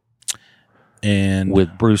Festival. And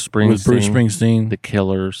With Bruce Springsteen, the the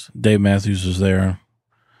Killers. Dave Matthews was there,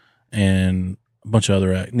 and a bunch of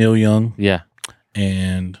other acts. Neil Young Yeah.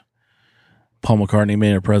 and Paul McCartney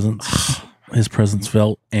made a presence. His presence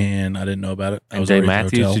felt, and I didn't know about it. I And was Dave already at the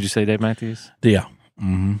Matthews. hotel. Did you say Dave Matthews? Yeah.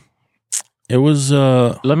 Mm-hmm. It was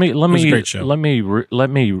Let me was a great show. Let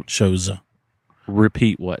me shows.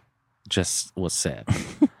 repeat what just was said.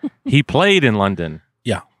 He played in London.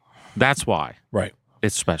 Yeah. That's why Right.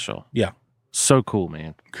 it's special. Yeah. So cool,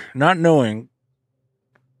 man. Not knowing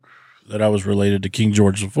that I was related to King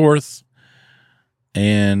George IV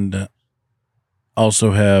and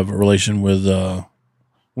also have a relation with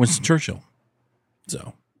Winston Churchill.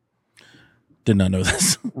 So, did not know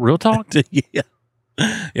this. Real talk? Yeah.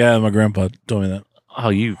 Yeah, my grandpa told me that. Oh,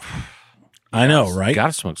 you I know, right?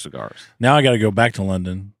 Gotta smoke cigars. Now I got to go back to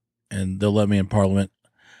London, and they'll let me in Parliament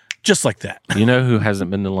just like that. You know who hasn't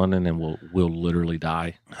been to London and will literally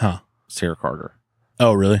die? Huh. Sarah Carter.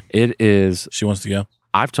 Oh, really? It is. She wants to go?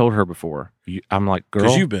 I've told her before. I'm like, girl.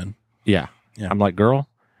 Because you've been. Yeah. Yeah. I'm like, girl,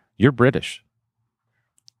 you're British.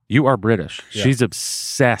 You are British. Yeah. She's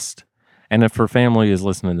obsessed. And if her family is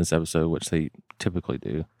listening to this episode, which they typically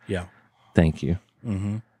do, Yeah. thank you.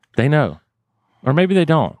 Mm-hmm. They know. Or maybe they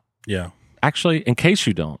don't. Yeah. Actually, in case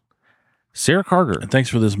you don't, Sarah Carter. And thanks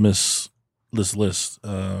for this list,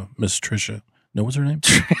 Miss Trisha. No, what's her name?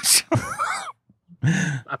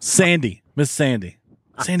 Sandy. Miss Sandy.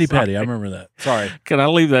 Sandy sorry. Patty. I remember that. Sorry. Can I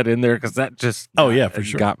leave that in there? Because that just Oh, yeah, for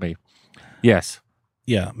sure. got me. Yes.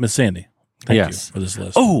 Yeah, Miss Sandy. Thank Yes. you for this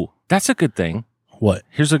list. Oh, that's a good thing. What?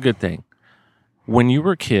 Here's a good thing. When you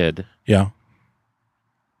were a kid, Yeah.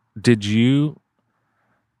 did you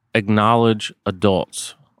acknowledge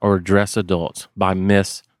adults or address adults by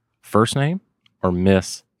Miss first name or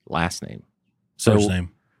Miss last name? So, First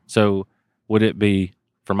name. So would it be,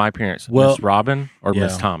 for my parents, Well, Miss Robin or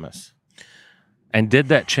Miss yeah. Thomas? And did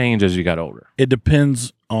that change as you got older? It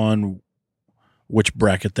depends on which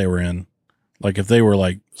bracket they were in. Like if they were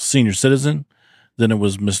like senior citizen, then it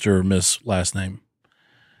was Mr. or Miss last name.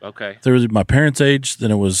 Okay. If they were my parents' age,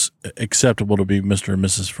 then it was acceptable to be Mr. or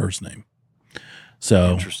Mrs. first name.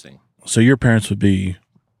 So, Interesting. so your parents would be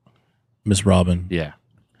Miss Robin Yeah.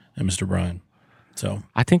 and Mr. Brian. So,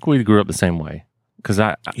 I think we grew up the same way because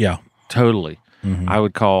I yeah. totally. Mhm. I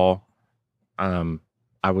would call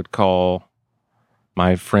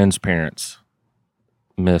my friend's parents,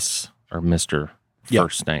 Miss or Mr. Yeah.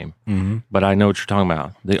 first name. Mm-hmm. But I know what you're talking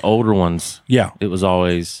about. The older ones, Yeah. it was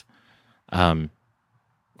always,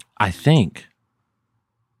 I think,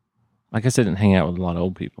 I guess I didn't hang out with a lot of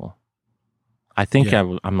old people. I think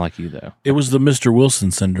Yeah. I'm like you, though. It was the Mr. Wilson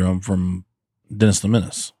syndrome from Dennis the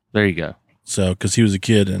Menace. There you go. So, because he was a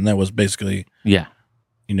kid, and that was basically, Yeah.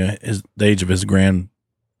 the age of his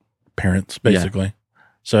grandparents, basically.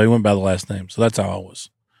 So he went by the last name. So that's how I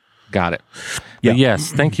was. Got it. Yeah. But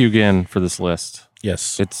yes, thank you again for this list.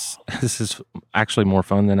 Yes. This is actually more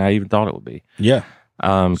fun than I even thought it would be. Yeah.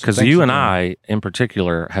 Because thanks you and again. I, in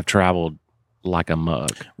particular, have traveled like a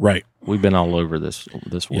mug. Right. We've been all over this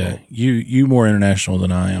world. Yeah. You more international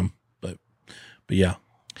than I am, but yeah,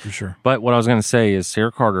 for sure. But what I was going to say is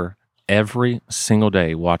Sarah Carter every single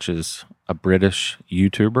day watches a British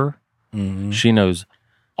YouTuber. Mm-hmm. She knows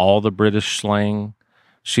all the British slang.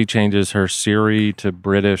 She changes her Siri to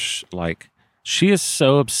British. Like, she is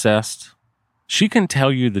so obsessed. She can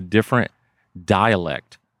tell you the different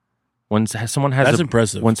dialect. When someone has That's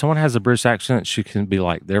impressive. When someone has a British accent, she can be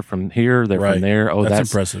like, they're from here, they're Right. from there. Oh,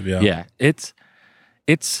 that's impressive. Yeah. Yeah, it's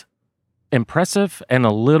impressive and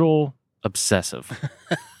a little obsessive.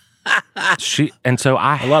 So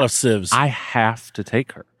A lot of sieves. I have to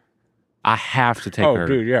take her. I have to take Oh, her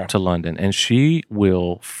dude, yeah. to London, and she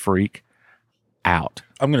will freak out.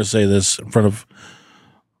 I'm going to say this in front of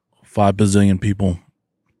 5 bazillion people.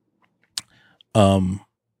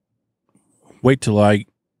 Wait till I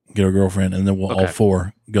get a girlfriend, and then we'll all Okay.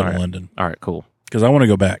 4 go All to right. London, All right, cool. because I want to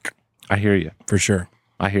go back I hear you. for sure.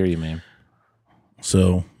 I hear you, man.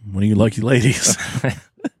 So, one of you lucky ladies, if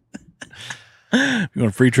you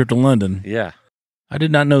want a free trip to London, Yeah. I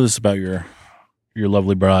did not know this about your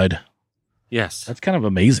lovely bride. Yes. That's kind of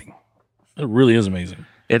amazing. It really is amazing.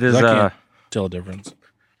 It is. I can't tell a difference.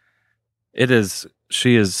 It is.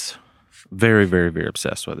 She is very, very, very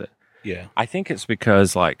obsessed with it. Yeah. I think it's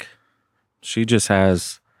because like she just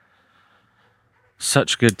has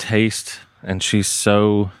such good taste, and she's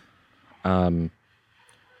so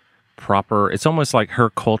proper. It's almost like her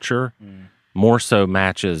culture more so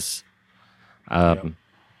matches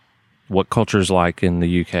what culture's like in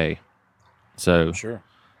the UK. So Sure.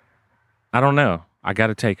 I don't know. I got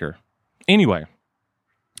to take her. Anyway,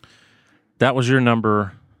 that was your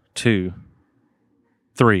number 2.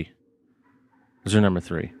 3 was your number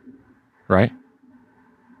 3, right?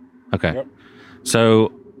 Okay. Yep.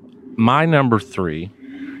 So my number 3.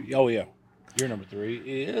 Oh, yeah. Your number 3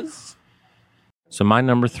 is? So my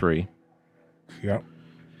number 3 Yeah.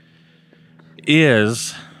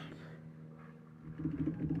 is.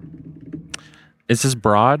 This is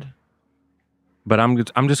broad, but I'm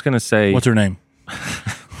just gonna say. What's her name?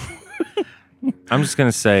 I'm just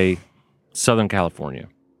gonna say Southern California.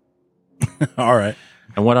 All right.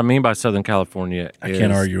 And what I mean by Southern California I is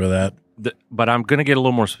can't argue with that. But I'm going to get a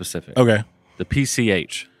little more specific. Okay. The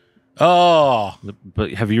PCH. Oh,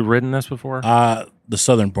 But have you ridden this before? the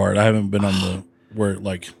southern part. I haven't been on the where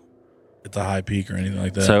like it's a high peak or anything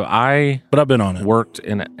like that. So I but I've been on it. worked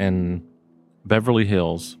in Beverly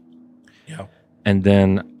Hills, Yeah. and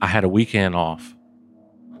then I had a weekend off.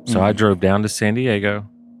 So I drove down to San Diego.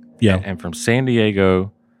 Yeah. And from San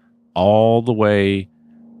Diego all the way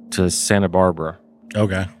to Santa Barbara,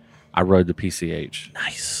 Okay. I rode the PCH.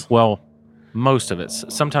 Nice. Well, most of it.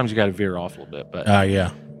 Sometimes you got to veer off a little bit, but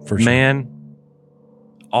Yeah. For sure. man,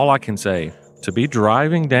 all I can say, to be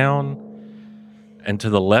driving down and to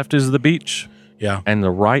the left is the beach Yeah. and the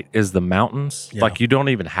right is the mountains. Yeah. Like you don't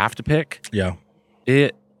even have to pick. Yeah.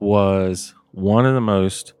 It was one of the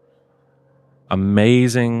most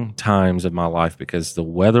amazing times of my life because the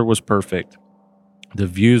weather was perfect. The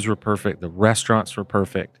views were perfect. The restaurants were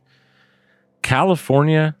perfect.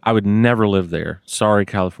 California, I would never live there. Sorry,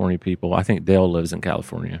 California people. I think Dale lives in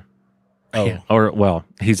California. Oh. Or, well,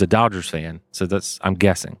 he's a Dodgers fan. So I'm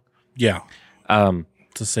guessing. Yeah.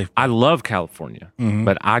 It's a safe. I love California, Mhm.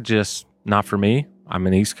 but not for me. I'm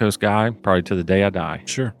an East Coast guy, probably to the day I die.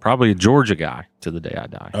 Sure. Probably a Georgia guy to the day I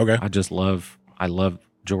die. Okay. I love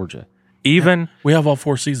Georgia. Even, We have all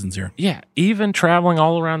 4 seasons here. even traveling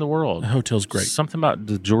all around the world. The hotel's great. Something about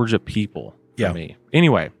the Georgia people for Yeah. me.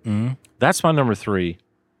 Anyway, Mhm. that's my number 3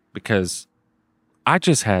 because I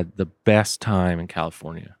just had the best time in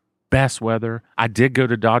California. Best weather. I did go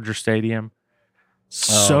to Dodger Stadium.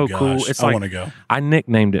 So Oh, cool. gosh. It's I like want to go. I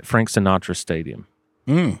nicknamed it Frank Sinatra Stadium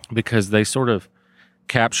because they sort of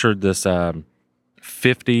captured this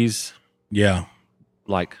 50s Yeah.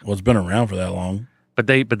 like, Well, it's been around for that long. but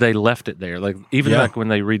they left it there. Like even Yeah. like when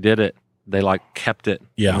they redid it, they like kept it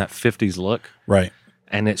Yeah. in that 50s look, Right.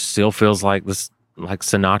 and it still feels like this like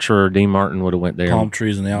Sinatra or Dean Martin would have went there. Palm and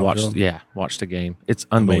trees in the outfield. watched a game. It's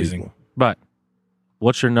unbelievable. Amazing. But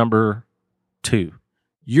what's your number 2?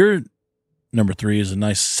 Your number 3 is a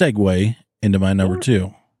nice segue into my number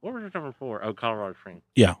 2. What was your number 4? Oh, Colorado Springs.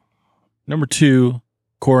 Yeah. Number 2,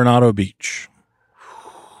 Coronado Beach.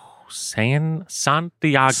 Santiago.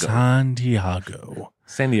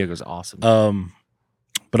 San Diego's awesome.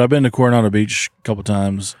 But I've been to Coronado Beach a couple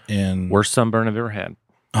times, and Worst sunburn I've ever had.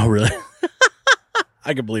 oh, really?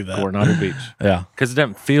 I can believe that. Coronado Beach. Yeah. Because it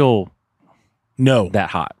doesn't feel No. that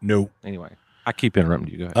hot. No. Anyway, I keep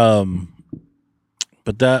interrupting you. Go ahead.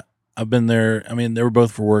 But that I've been there. I mean, they were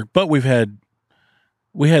both for work, but we had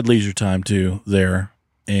leisure time too there,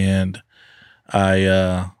 and we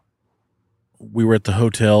were at the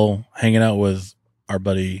hotel hanging out with our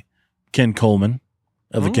buddy Ken Coleman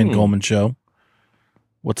of the Ken Coleman Show.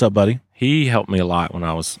 What's up, buddy? He helped me a lot when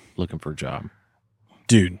I was looking for a job.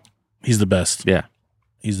 Dude, he's the best. Yeah.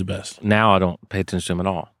 He's the best. Now I don't pay attention to him at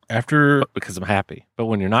all After because I'm happy. But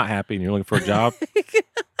when you're not happy and you're looking for a job,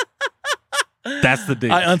 that's the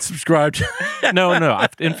deal. I unsubscribed. No.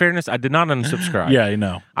 In fairness, I did not unsubscribe. Yeah, you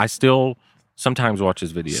know. I still sometimes watch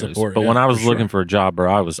his videos. Support, but yeah, when I was for sure. looking for a job,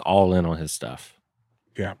 bro, I was all in on his stuff.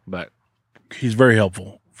 Yeah. But He's very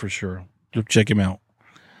helpful for sure. You'll check him out.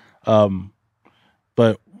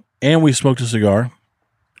 And we smoked a cigar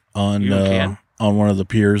on You and Ken? on one of the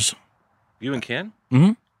piers. you and Ken?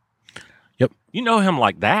 Mhm. Yep. You know him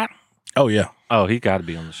like that? Oh yeah. Oh, he got to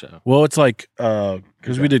be on the show. Well, it's like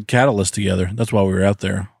because we did Catalyst together. That's why we were out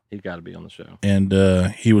there. He got to be on the show. And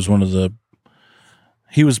he was one of the.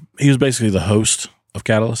 He was basically the host of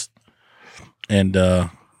Catalyst, and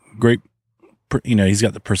great. He's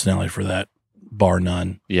got the personality for that, bar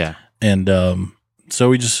none. Yeah. And so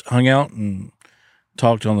we just hung out and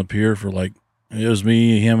talked on the pier for it was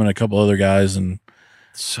me, him, and a couple other guys, and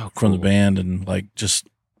So cool. from the band, and just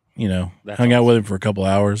That's hung out awesome. with him for a couple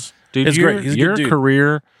hours. Dude, It's your, great. He's a your good dude.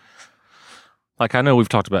 career, like I know we've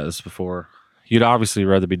talked about this before. You'd obviously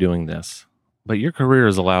rather be doing this, but your career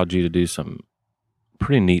has allowed you to do some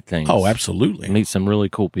pretty neat things. Oh, absolutely. Meet some really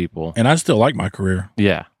cool people. And I still like my career.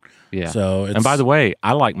 Yeah. Yeah. So and by the way,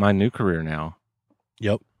 I like my new career now.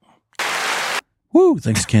 yep. Woo!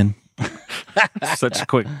 Thanks, Ken. Such a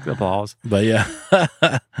quick applause. But yeah.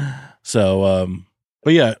 So,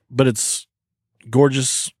 but it's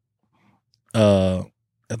gorgeous. I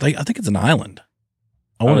think it's an island.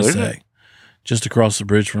 I want to is say it? just across the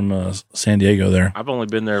bridge from San Diego there. I've only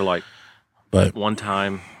been there But one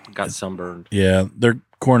time, got sunburned. yeah, their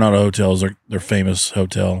Coronado hotels are their famous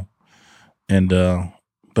hotel, and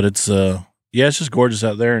but it's it's just gorgeous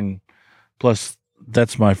out there, and plus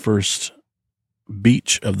that's my first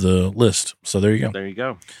beach of the list. So there you go. There you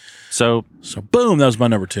go. So, So boom, that was my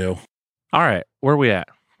number 2. all right, where are we at?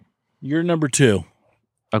 You're number 2.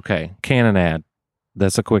 Okay, Canon ad.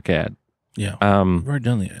 That's a quick ad. Yeah, I've already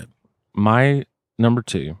done the ad. My number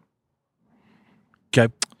 2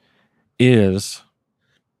 Okay, is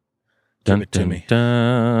give it to me.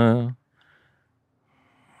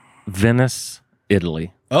 Venice,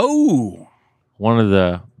 Italy. Oh, One of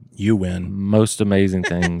the you win. most amazing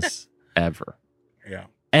things ever. Yeah.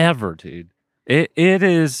 Ever, dude. It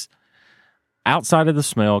is outside of the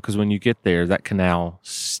smell because when you get there, that canal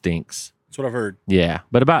stinks. That's what I've heard. Yeah,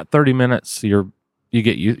 but about 30 minutes, your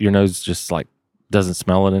nose just doesn't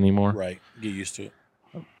smell it anymore. Right. Get used to it.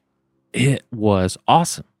 It was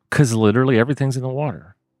awesome because literally everything's in the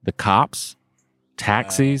water. The cops,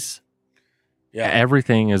 taxis, Yeah.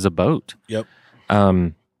 everything is a boat. Yep.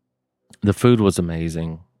 The food was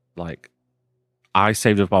amazing. I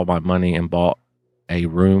saved up all my money and bought a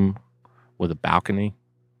room with a balcony.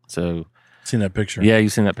 So Seen that picture. yeah,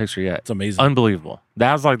 you've seen that picture yet? It's amazing. Unbelievable.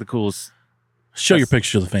 That was the coolest. Show your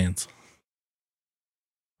picture to the fans.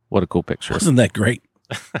 What a cool picture. Wasn't that great?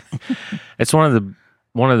 It's one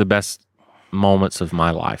of the best moments of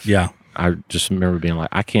my life. Yeah. I just remember being like,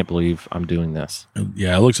 I can't believe I'm doing this.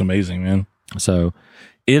 Yeah, it looks amazing, man. So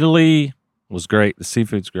Italy was great. The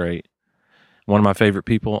seafood's great. One of my favorite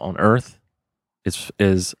people on earth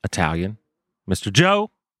is Italian. Mr.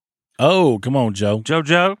 Joe. Oh, come on, Joe.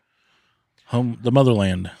 Joe. Home, the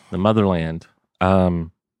motherland. The motherland.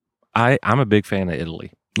 I'm a big fan of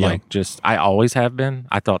Italy. Yeah. I always have been.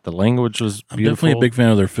 I thought the language was I'm beautiful. definitely a big fan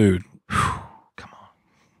of their food. Come on.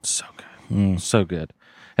 So good. So good.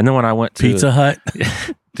 And then when I went to Pizza Hut.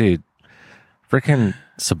 dude, freaking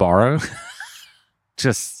Sbarro,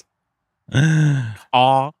 just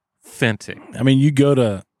authentic. I mean, you go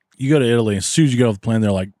to Italy, as soon as you get off the plane,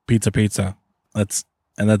 they're like pizza. That's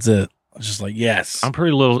it. It's just like, yes. I'm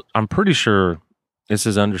pretty sure this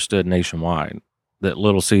is understood nationwide. that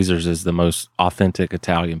Little Caesars is the most authentic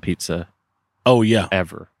Italian pizza Oh yeah,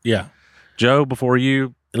 ever. yeah. Joe, before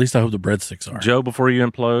you At least I hope the breadsticks are.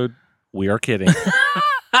 implode, we are kidding.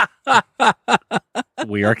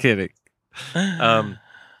 We are kidding.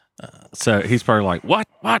 So he's probably like, what?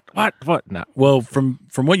 No. Well, from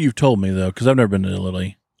what you've told me though, because I've never been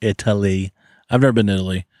to Italy. I've never been to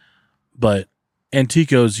Italy, but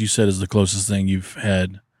Antico's you said is the closest thing you've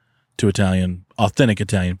had to authentic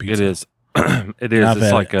Italian pizza. It is. It And is. I've It's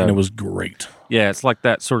had like it, and it was great. yeah, it's like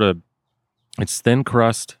that sort of. It's thin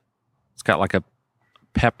crust. It's got like a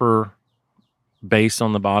pepper base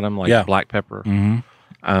on the bottom, like Yeah. black pepper.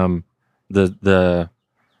 Mm-hmm. The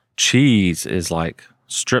cheese is like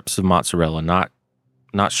strips of mozzarella, not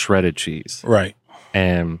shredded cheese, Right.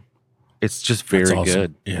 and it's just very That's awesome.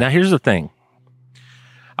 good. Yeah. Now here's the thing.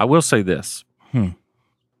 I will say this.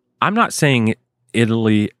 I'm not saying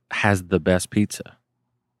Italy has the best pizza.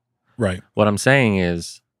 Right. What I'm saying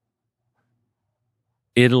is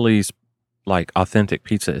Italy's like authentic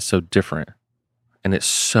pizza is so different and it's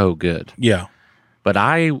so good. Yeah. But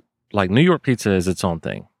I like New York pizza is its own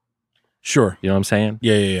thing. Sure. You know what I'm saying?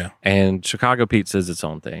 Yeah. And Chicago pizza is its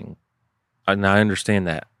own thing. And I understand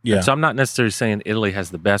that. Yeah. And so I'm not necessarily saying Italy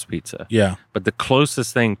has the best pizza, Yeah. but the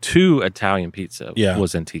closest thing to Italian pizza Yeah.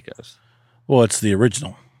 was Antico's. Well, it's the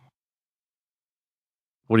original.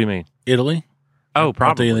 What do you mean? Italy. Oh, Aren't they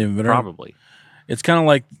probably. the inventor? Probably. It's kind of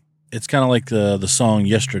like the song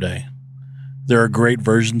Yesterday. There are great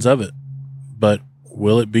versions of it, but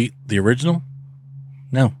will it beat the original?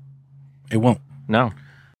 No, it won't. No.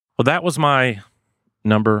 Well, that was my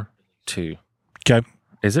number 2. Okay.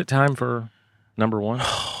 Is it time for number 1?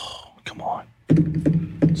 Come on.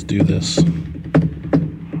 Let's do this.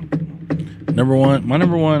 Number one. My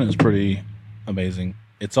number one is pretty amazing.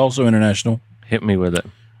 It's also international. Hit me with it.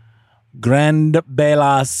 Grand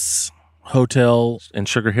Belas Hotel In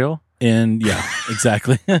Sugar Hill? yeah,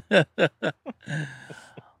 exactly.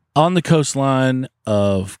 On the coastline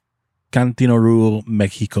of Cantinoro,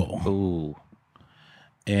 Mexico. Ooh.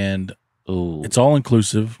 And Ooh. it's all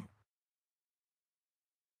inclusive.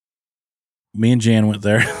 Me and Jan went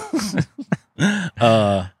there.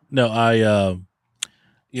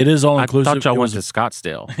 It is all inclusive. I thought y'all It went was to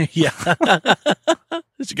Scottsdale. yeah.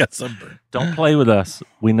 She got sunburned. Don't play with us.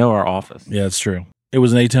 We know our office. Yeah, it's true. It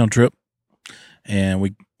was an 8-town trip, and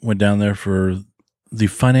we went down there for the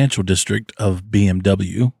financial district of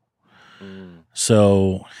BMW.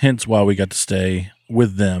 So, hence why we got to stay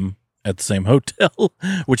with them at the same hotel,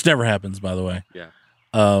 which never happens, by the way. Yeah.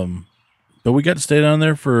 But we got to stay down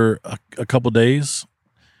there for a couple days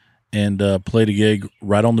and played a gig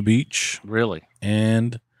right on the beach, Really?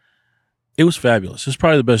 and it was fabulous. It's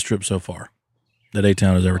probably the best trip so far that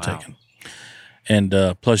A-Town has ever Wow. taken. And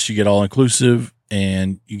plus, you get all inclusive,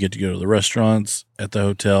 and you get to go to the restaurants at the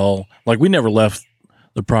hotel. Like, we never left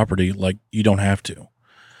the property. Like, you don't have to.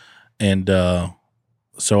 And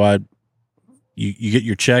so you get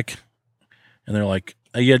your check, and they're like,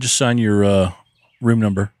 hey, yeah, just sign your room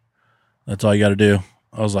number. That's all you got to do.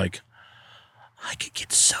 I was like, I could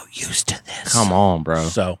get so used to this. Come on, bro.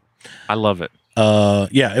 So, I love it.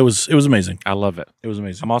 yeah, it was amazing. I love it. It was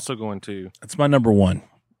amazing. I'm also going to. That's my number one.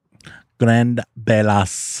 Grand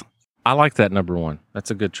Belas. I like that number 1. That's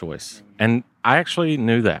a good choice. And I actually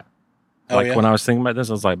knew that. Oh, Like yeah? when I was thinking about this,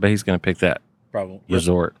 I was like, but he's going to pick that Probably.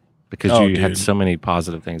 resort because Oh, you had dude. so many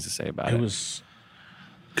positive things to say about it. It was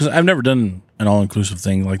because I've never done an all-inclusive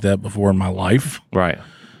thing like that before in my life. Right.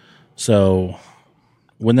 So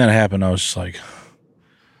when that happened, I was just like,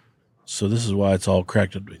 so this is why it's all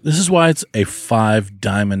cracked. This is why it's a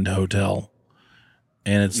 5-diamond hotel.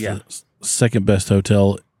 And it's Yeah. the second best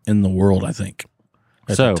hotel in the world, I think.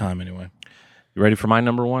 At So- that time, anyway. You ready for my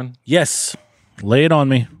number 1? Yes. Lay it on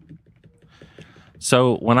me.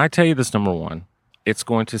 So when I tell you this number 1, it's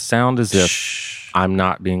going to sound as if Shh. I'm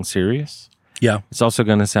not being serious. Yeah. It's also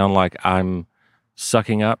going to sound like I'm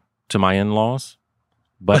sucking up to my in-laws,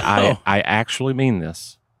 but I actually mean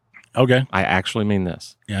this. Okay. I actually mean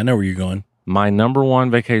this. Yeah, I know where you're going. My number 1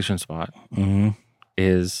 vacation spot Mm-hmm.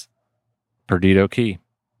 is Perdido Key,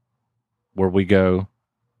 where we go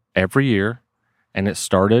every year, and it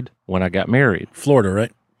started when I got married. Florida,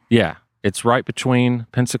 right? Yeah, it's right between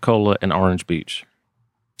Pensacola and Orange Beach,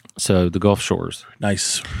 so the Gulf Shores.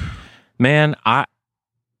 Nice. Man, I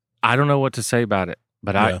don't know what to say about it,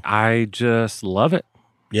 but Yeah. I just love it.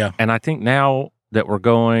 Yeah. And I think now that we're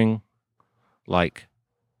going, like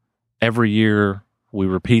every year, we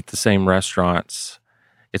repeat the same restaurants.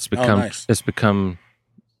 It's become nice. it's become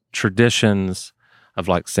traditions of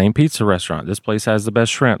like same pizza restaurant. This place has the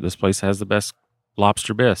best shrimp. This place has the best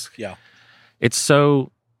lobster bisque. Yeah. It's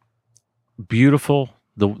so beautiful.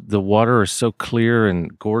 The water is so clear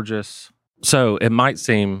and gorgeous. So it might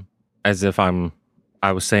seem as if I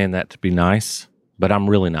was saying that to be nice, but I'm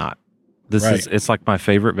really not. It's like my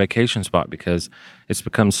favorite vacation spot because it's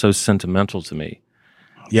become so sentimental to me.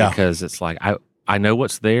 Yeah. Because it's like I know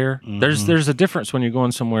what's there. Mm-hmm. There's a difference when you're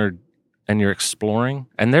going somewhere and you're exploring,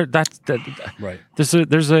 and Right.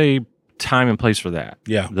 There's a time and place for that.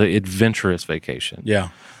 Yeah. The adventurous vacation. Yeah.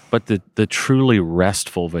 But the truly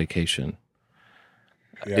restful vacation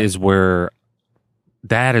Yeah. is where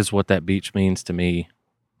that is what that beach means to me.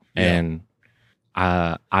 Yeah. And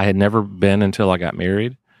I had never been until I got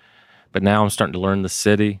married, but now I'm starting to learn the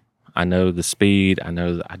city. I know the speed. I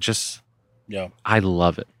know I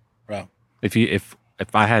love it. Right. If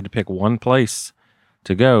I had to pick one place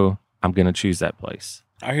to go, I'm going to choose that place.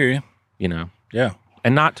 I hear you. You know. Yeah.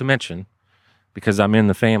 And not to mention, because I'm in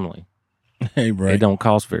the family, Hey, right. it don't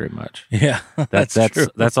cost very much. Yeah. That's true.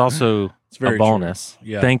 That's also very a bonus.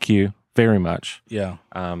 true. Yeah. Thank you very much. Yeah.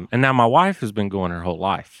 And now my wife has been going her whole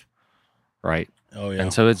life, right? Oh, yeah.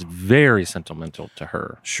 And so it's very sentimental to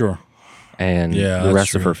her Sure. and Yeah, the that's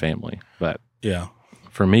rest of true. her family. But Yeah.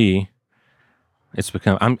 for me, it's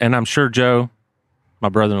become. I'm sure Joe, my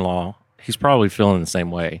brother-in-law, he's probably feeling the same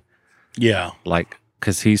way. Yeah. Like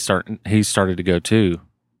because he started to go too,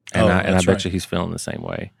 and I that's bet right. you he's feeling the same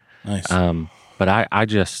way. Nice. But I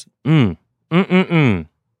just I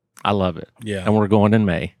love it. Yeah. And we're going in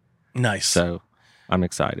May, Nice. so I'm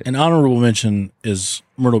excited. An honorable mention is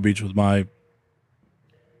Myrtle Beach with my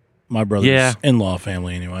brother's Yeah. in-law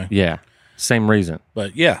family anyway. Yeah, same reason.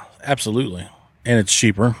 But yeah, absolutely. And it's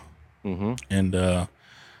cheaper. Mm-hmm. And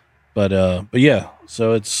but yeah,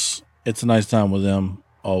 so it's a nice time with them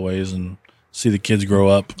always and see the kids grow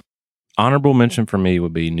up. Honorable mention for me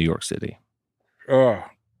would be New York City.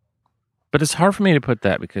 But it's hard for me to put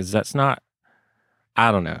that because that's not,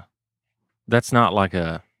 I don't know. That's not like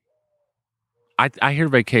I hear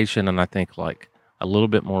vacation and I think like a little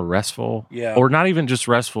bit more restful. Yeah. Or not even just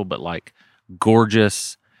restful, but like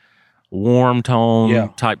gorgeous, warm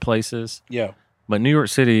tone type places. Yeah. But New York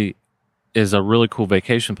City is a really cool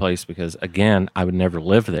vacation place because, again, I would never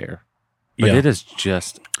live there. But it is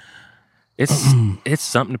just, it's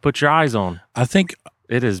something to put your eyes on. I think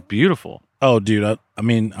It is beautiful. oh dude, I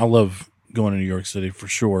mean, I love going to New York City for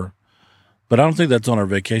sure. But I don't think that's on our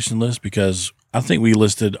vacation list because I think we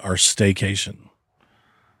listed our staycation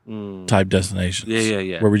type destinations.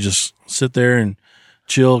 Yeah. Where we just sit there and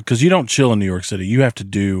chill because you don't chill in New York City. You have to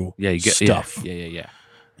do Yeah, you get stuff. Yeah.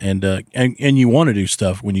 And you want to do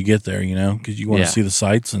stuff when you get there, you know, because you want Yeah. to see the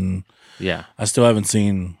sights. And Yeah. I still haven't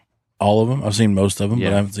seen all of them. I've seen most of them, but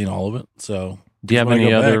Yeah. I haven't seen all of it. So Do you have when I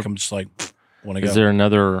any go other? back, I'm just like, want to go. Is there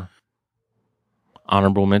another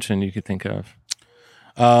honorable mention you could think of?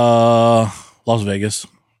 Las Vegas,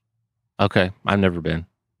 Okay, I've never been.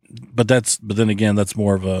 but then again, that's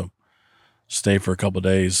more of a stay for a couple of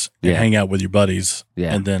days and Yeah. hang out with your buddies,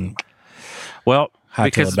 Yeah. and then Well,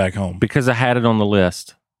 hightail it back home. because I had it on the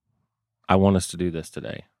list, I want us to do this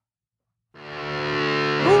today.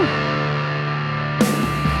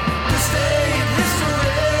 This day in history.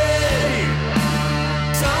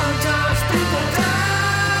 Sometimes people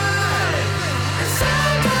die, and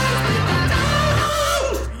sometimes people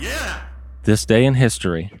don't. Yeah. This day in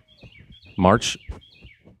history, March.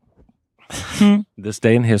 This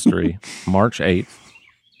day in history, March 8th,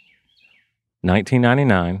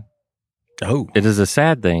 1999. Oh, It is a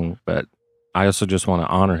sad thing, but I also just want to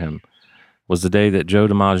honor him. Was the day that Joe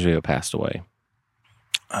DiMaggio passed away.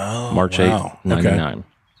 March 8th, 99.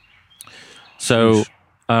 So,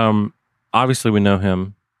 obviously, we know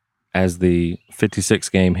him as the 56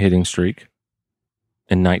 game hitting streak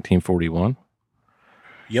in 1941.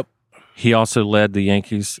 Yep. He also led the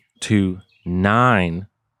Yankees to 9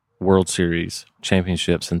 World Series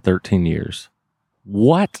championships in 13 years.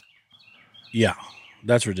 What? Yeah,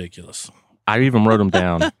 that's ridiculous. I even wrote them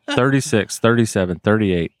down 36, 37,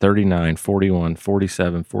 38, 39, 41,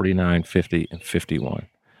 47, 49, 50, and 51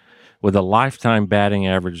 with a lifetime batting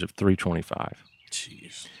average of 325.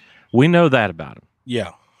 Jeez. We know that about him.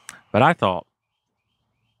 Yeah. But I thought,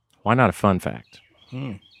 why not a fun fact?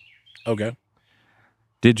 Okay.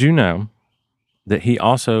 Did you know that he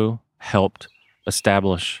also helped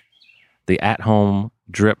establish the at-home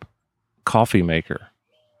drip coffee maker?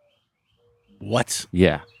 What?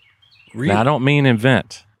 Yeah. Really? Now, I don't mean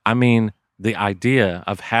invent. I mean the idea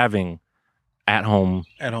of having at-home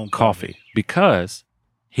At home coffee because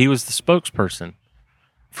he was the spokesperson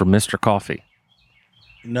for Mr. Coffee.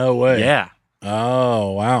 No way. Yeah.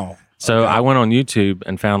 Oh, wow. So Okay. I went on YouTube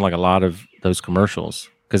and found like a lot of those commercials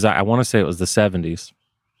because I want to say it was the 70s.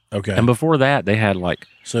 Okay. And before that, they had like,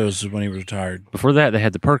 So this is when he was retired. before that, they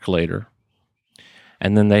had the percolator.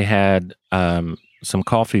 And then they had some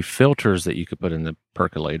coffee filters that you could put in the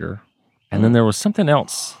percolator. And then there was something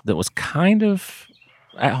else that was kind of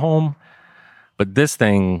at home, but this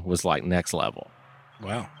thing was like next level.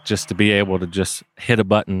 Wow. Just to be able to just hit a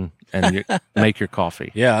button and make your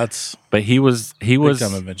coffee. Yeah, that's But he was big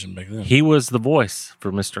time invention back then. he was the voice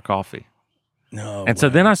for Mr. Coffee. No. And so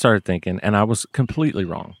then I started thinking, and I was completely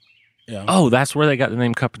wrong. Yeah. Oh, that's where they got the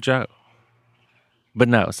name Cup of Joe. But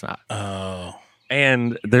no, it's not. Oh.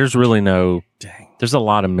 And there's really Dang. there's a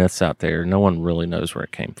lot of myths out there. No one really knows where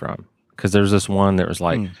it came from. Because there's this one that was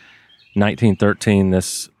like 1913,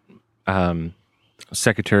 this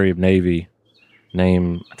Secretary of Navy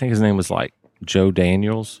named, I think his name was like Joe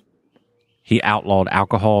Daniels. He outlawed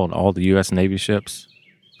alcohol on all the U.S. Navy ships.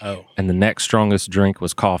 Oh. And the next strongest drink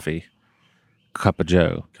was coffee, Cup of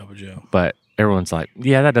Joe. Cup of Joe. But everyone's like,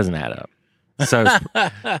 yeah, that doesn't add up. So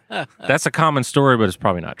that's a common story, but it's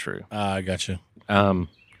probably not true. I gotcha.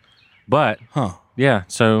 But Huh. yeah,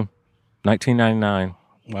 so 1999,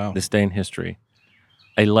 Wow. this day in history,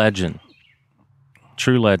 a legend,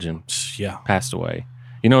 true legend, Yeah. passed away.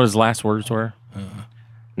 You know what his last words were?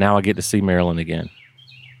 Now I get to see Marilyn again.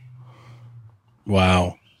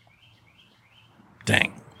 Wow.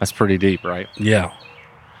 Dang. That's pretty deep, right? Yeah.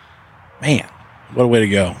 Man, what a way to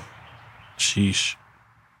go. Sheesh.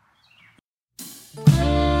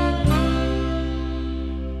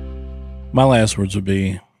 My last words would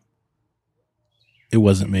be, it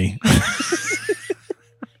wasn't me.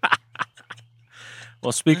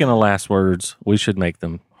 Well, speaking of last words, we should make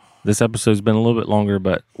them. This episode's been a little bit longer,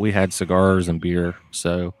 but we had cigars and beer.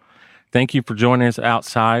 So thank you for joining us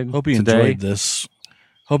outside Hope you today. enjoyed this.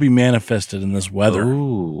 Hope you manifested in this weather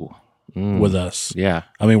Ooh. with us. Yeah.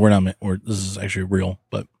 I mean, we're not, this is actually real,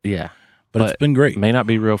 but Yeah. it's been great. It may not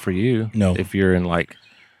be real for you. No. If you're in like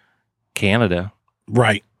Canada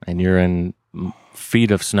Right. and you're in feet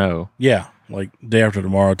of snow. Yeah. Like day after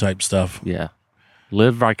tomorrow type stuff. Yeah.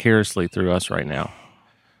 Live vicariously through us right now.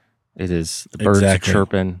 It is, the birds Exactly. are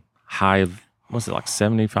chirping, high of, what's it, like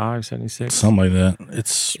 75, 76? Something like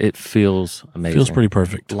that. It feels amazing. Feels pretty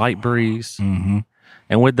perfect. Light breeze. Mm-hmm.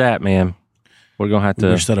 And with that, man, we're going to have We to,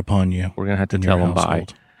 wish that upon you. we're going to have to in tell your them bye.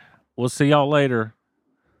 household. We'll see y'all later.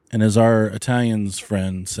 And as our Italians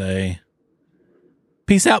friend say,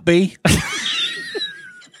 peace out, B.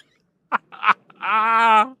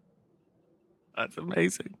 Ah, that's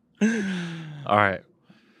amazing. All right.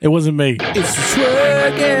 It wasn't me. It's the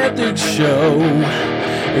Twerk Ethics Show.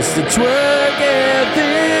 It's the Twerk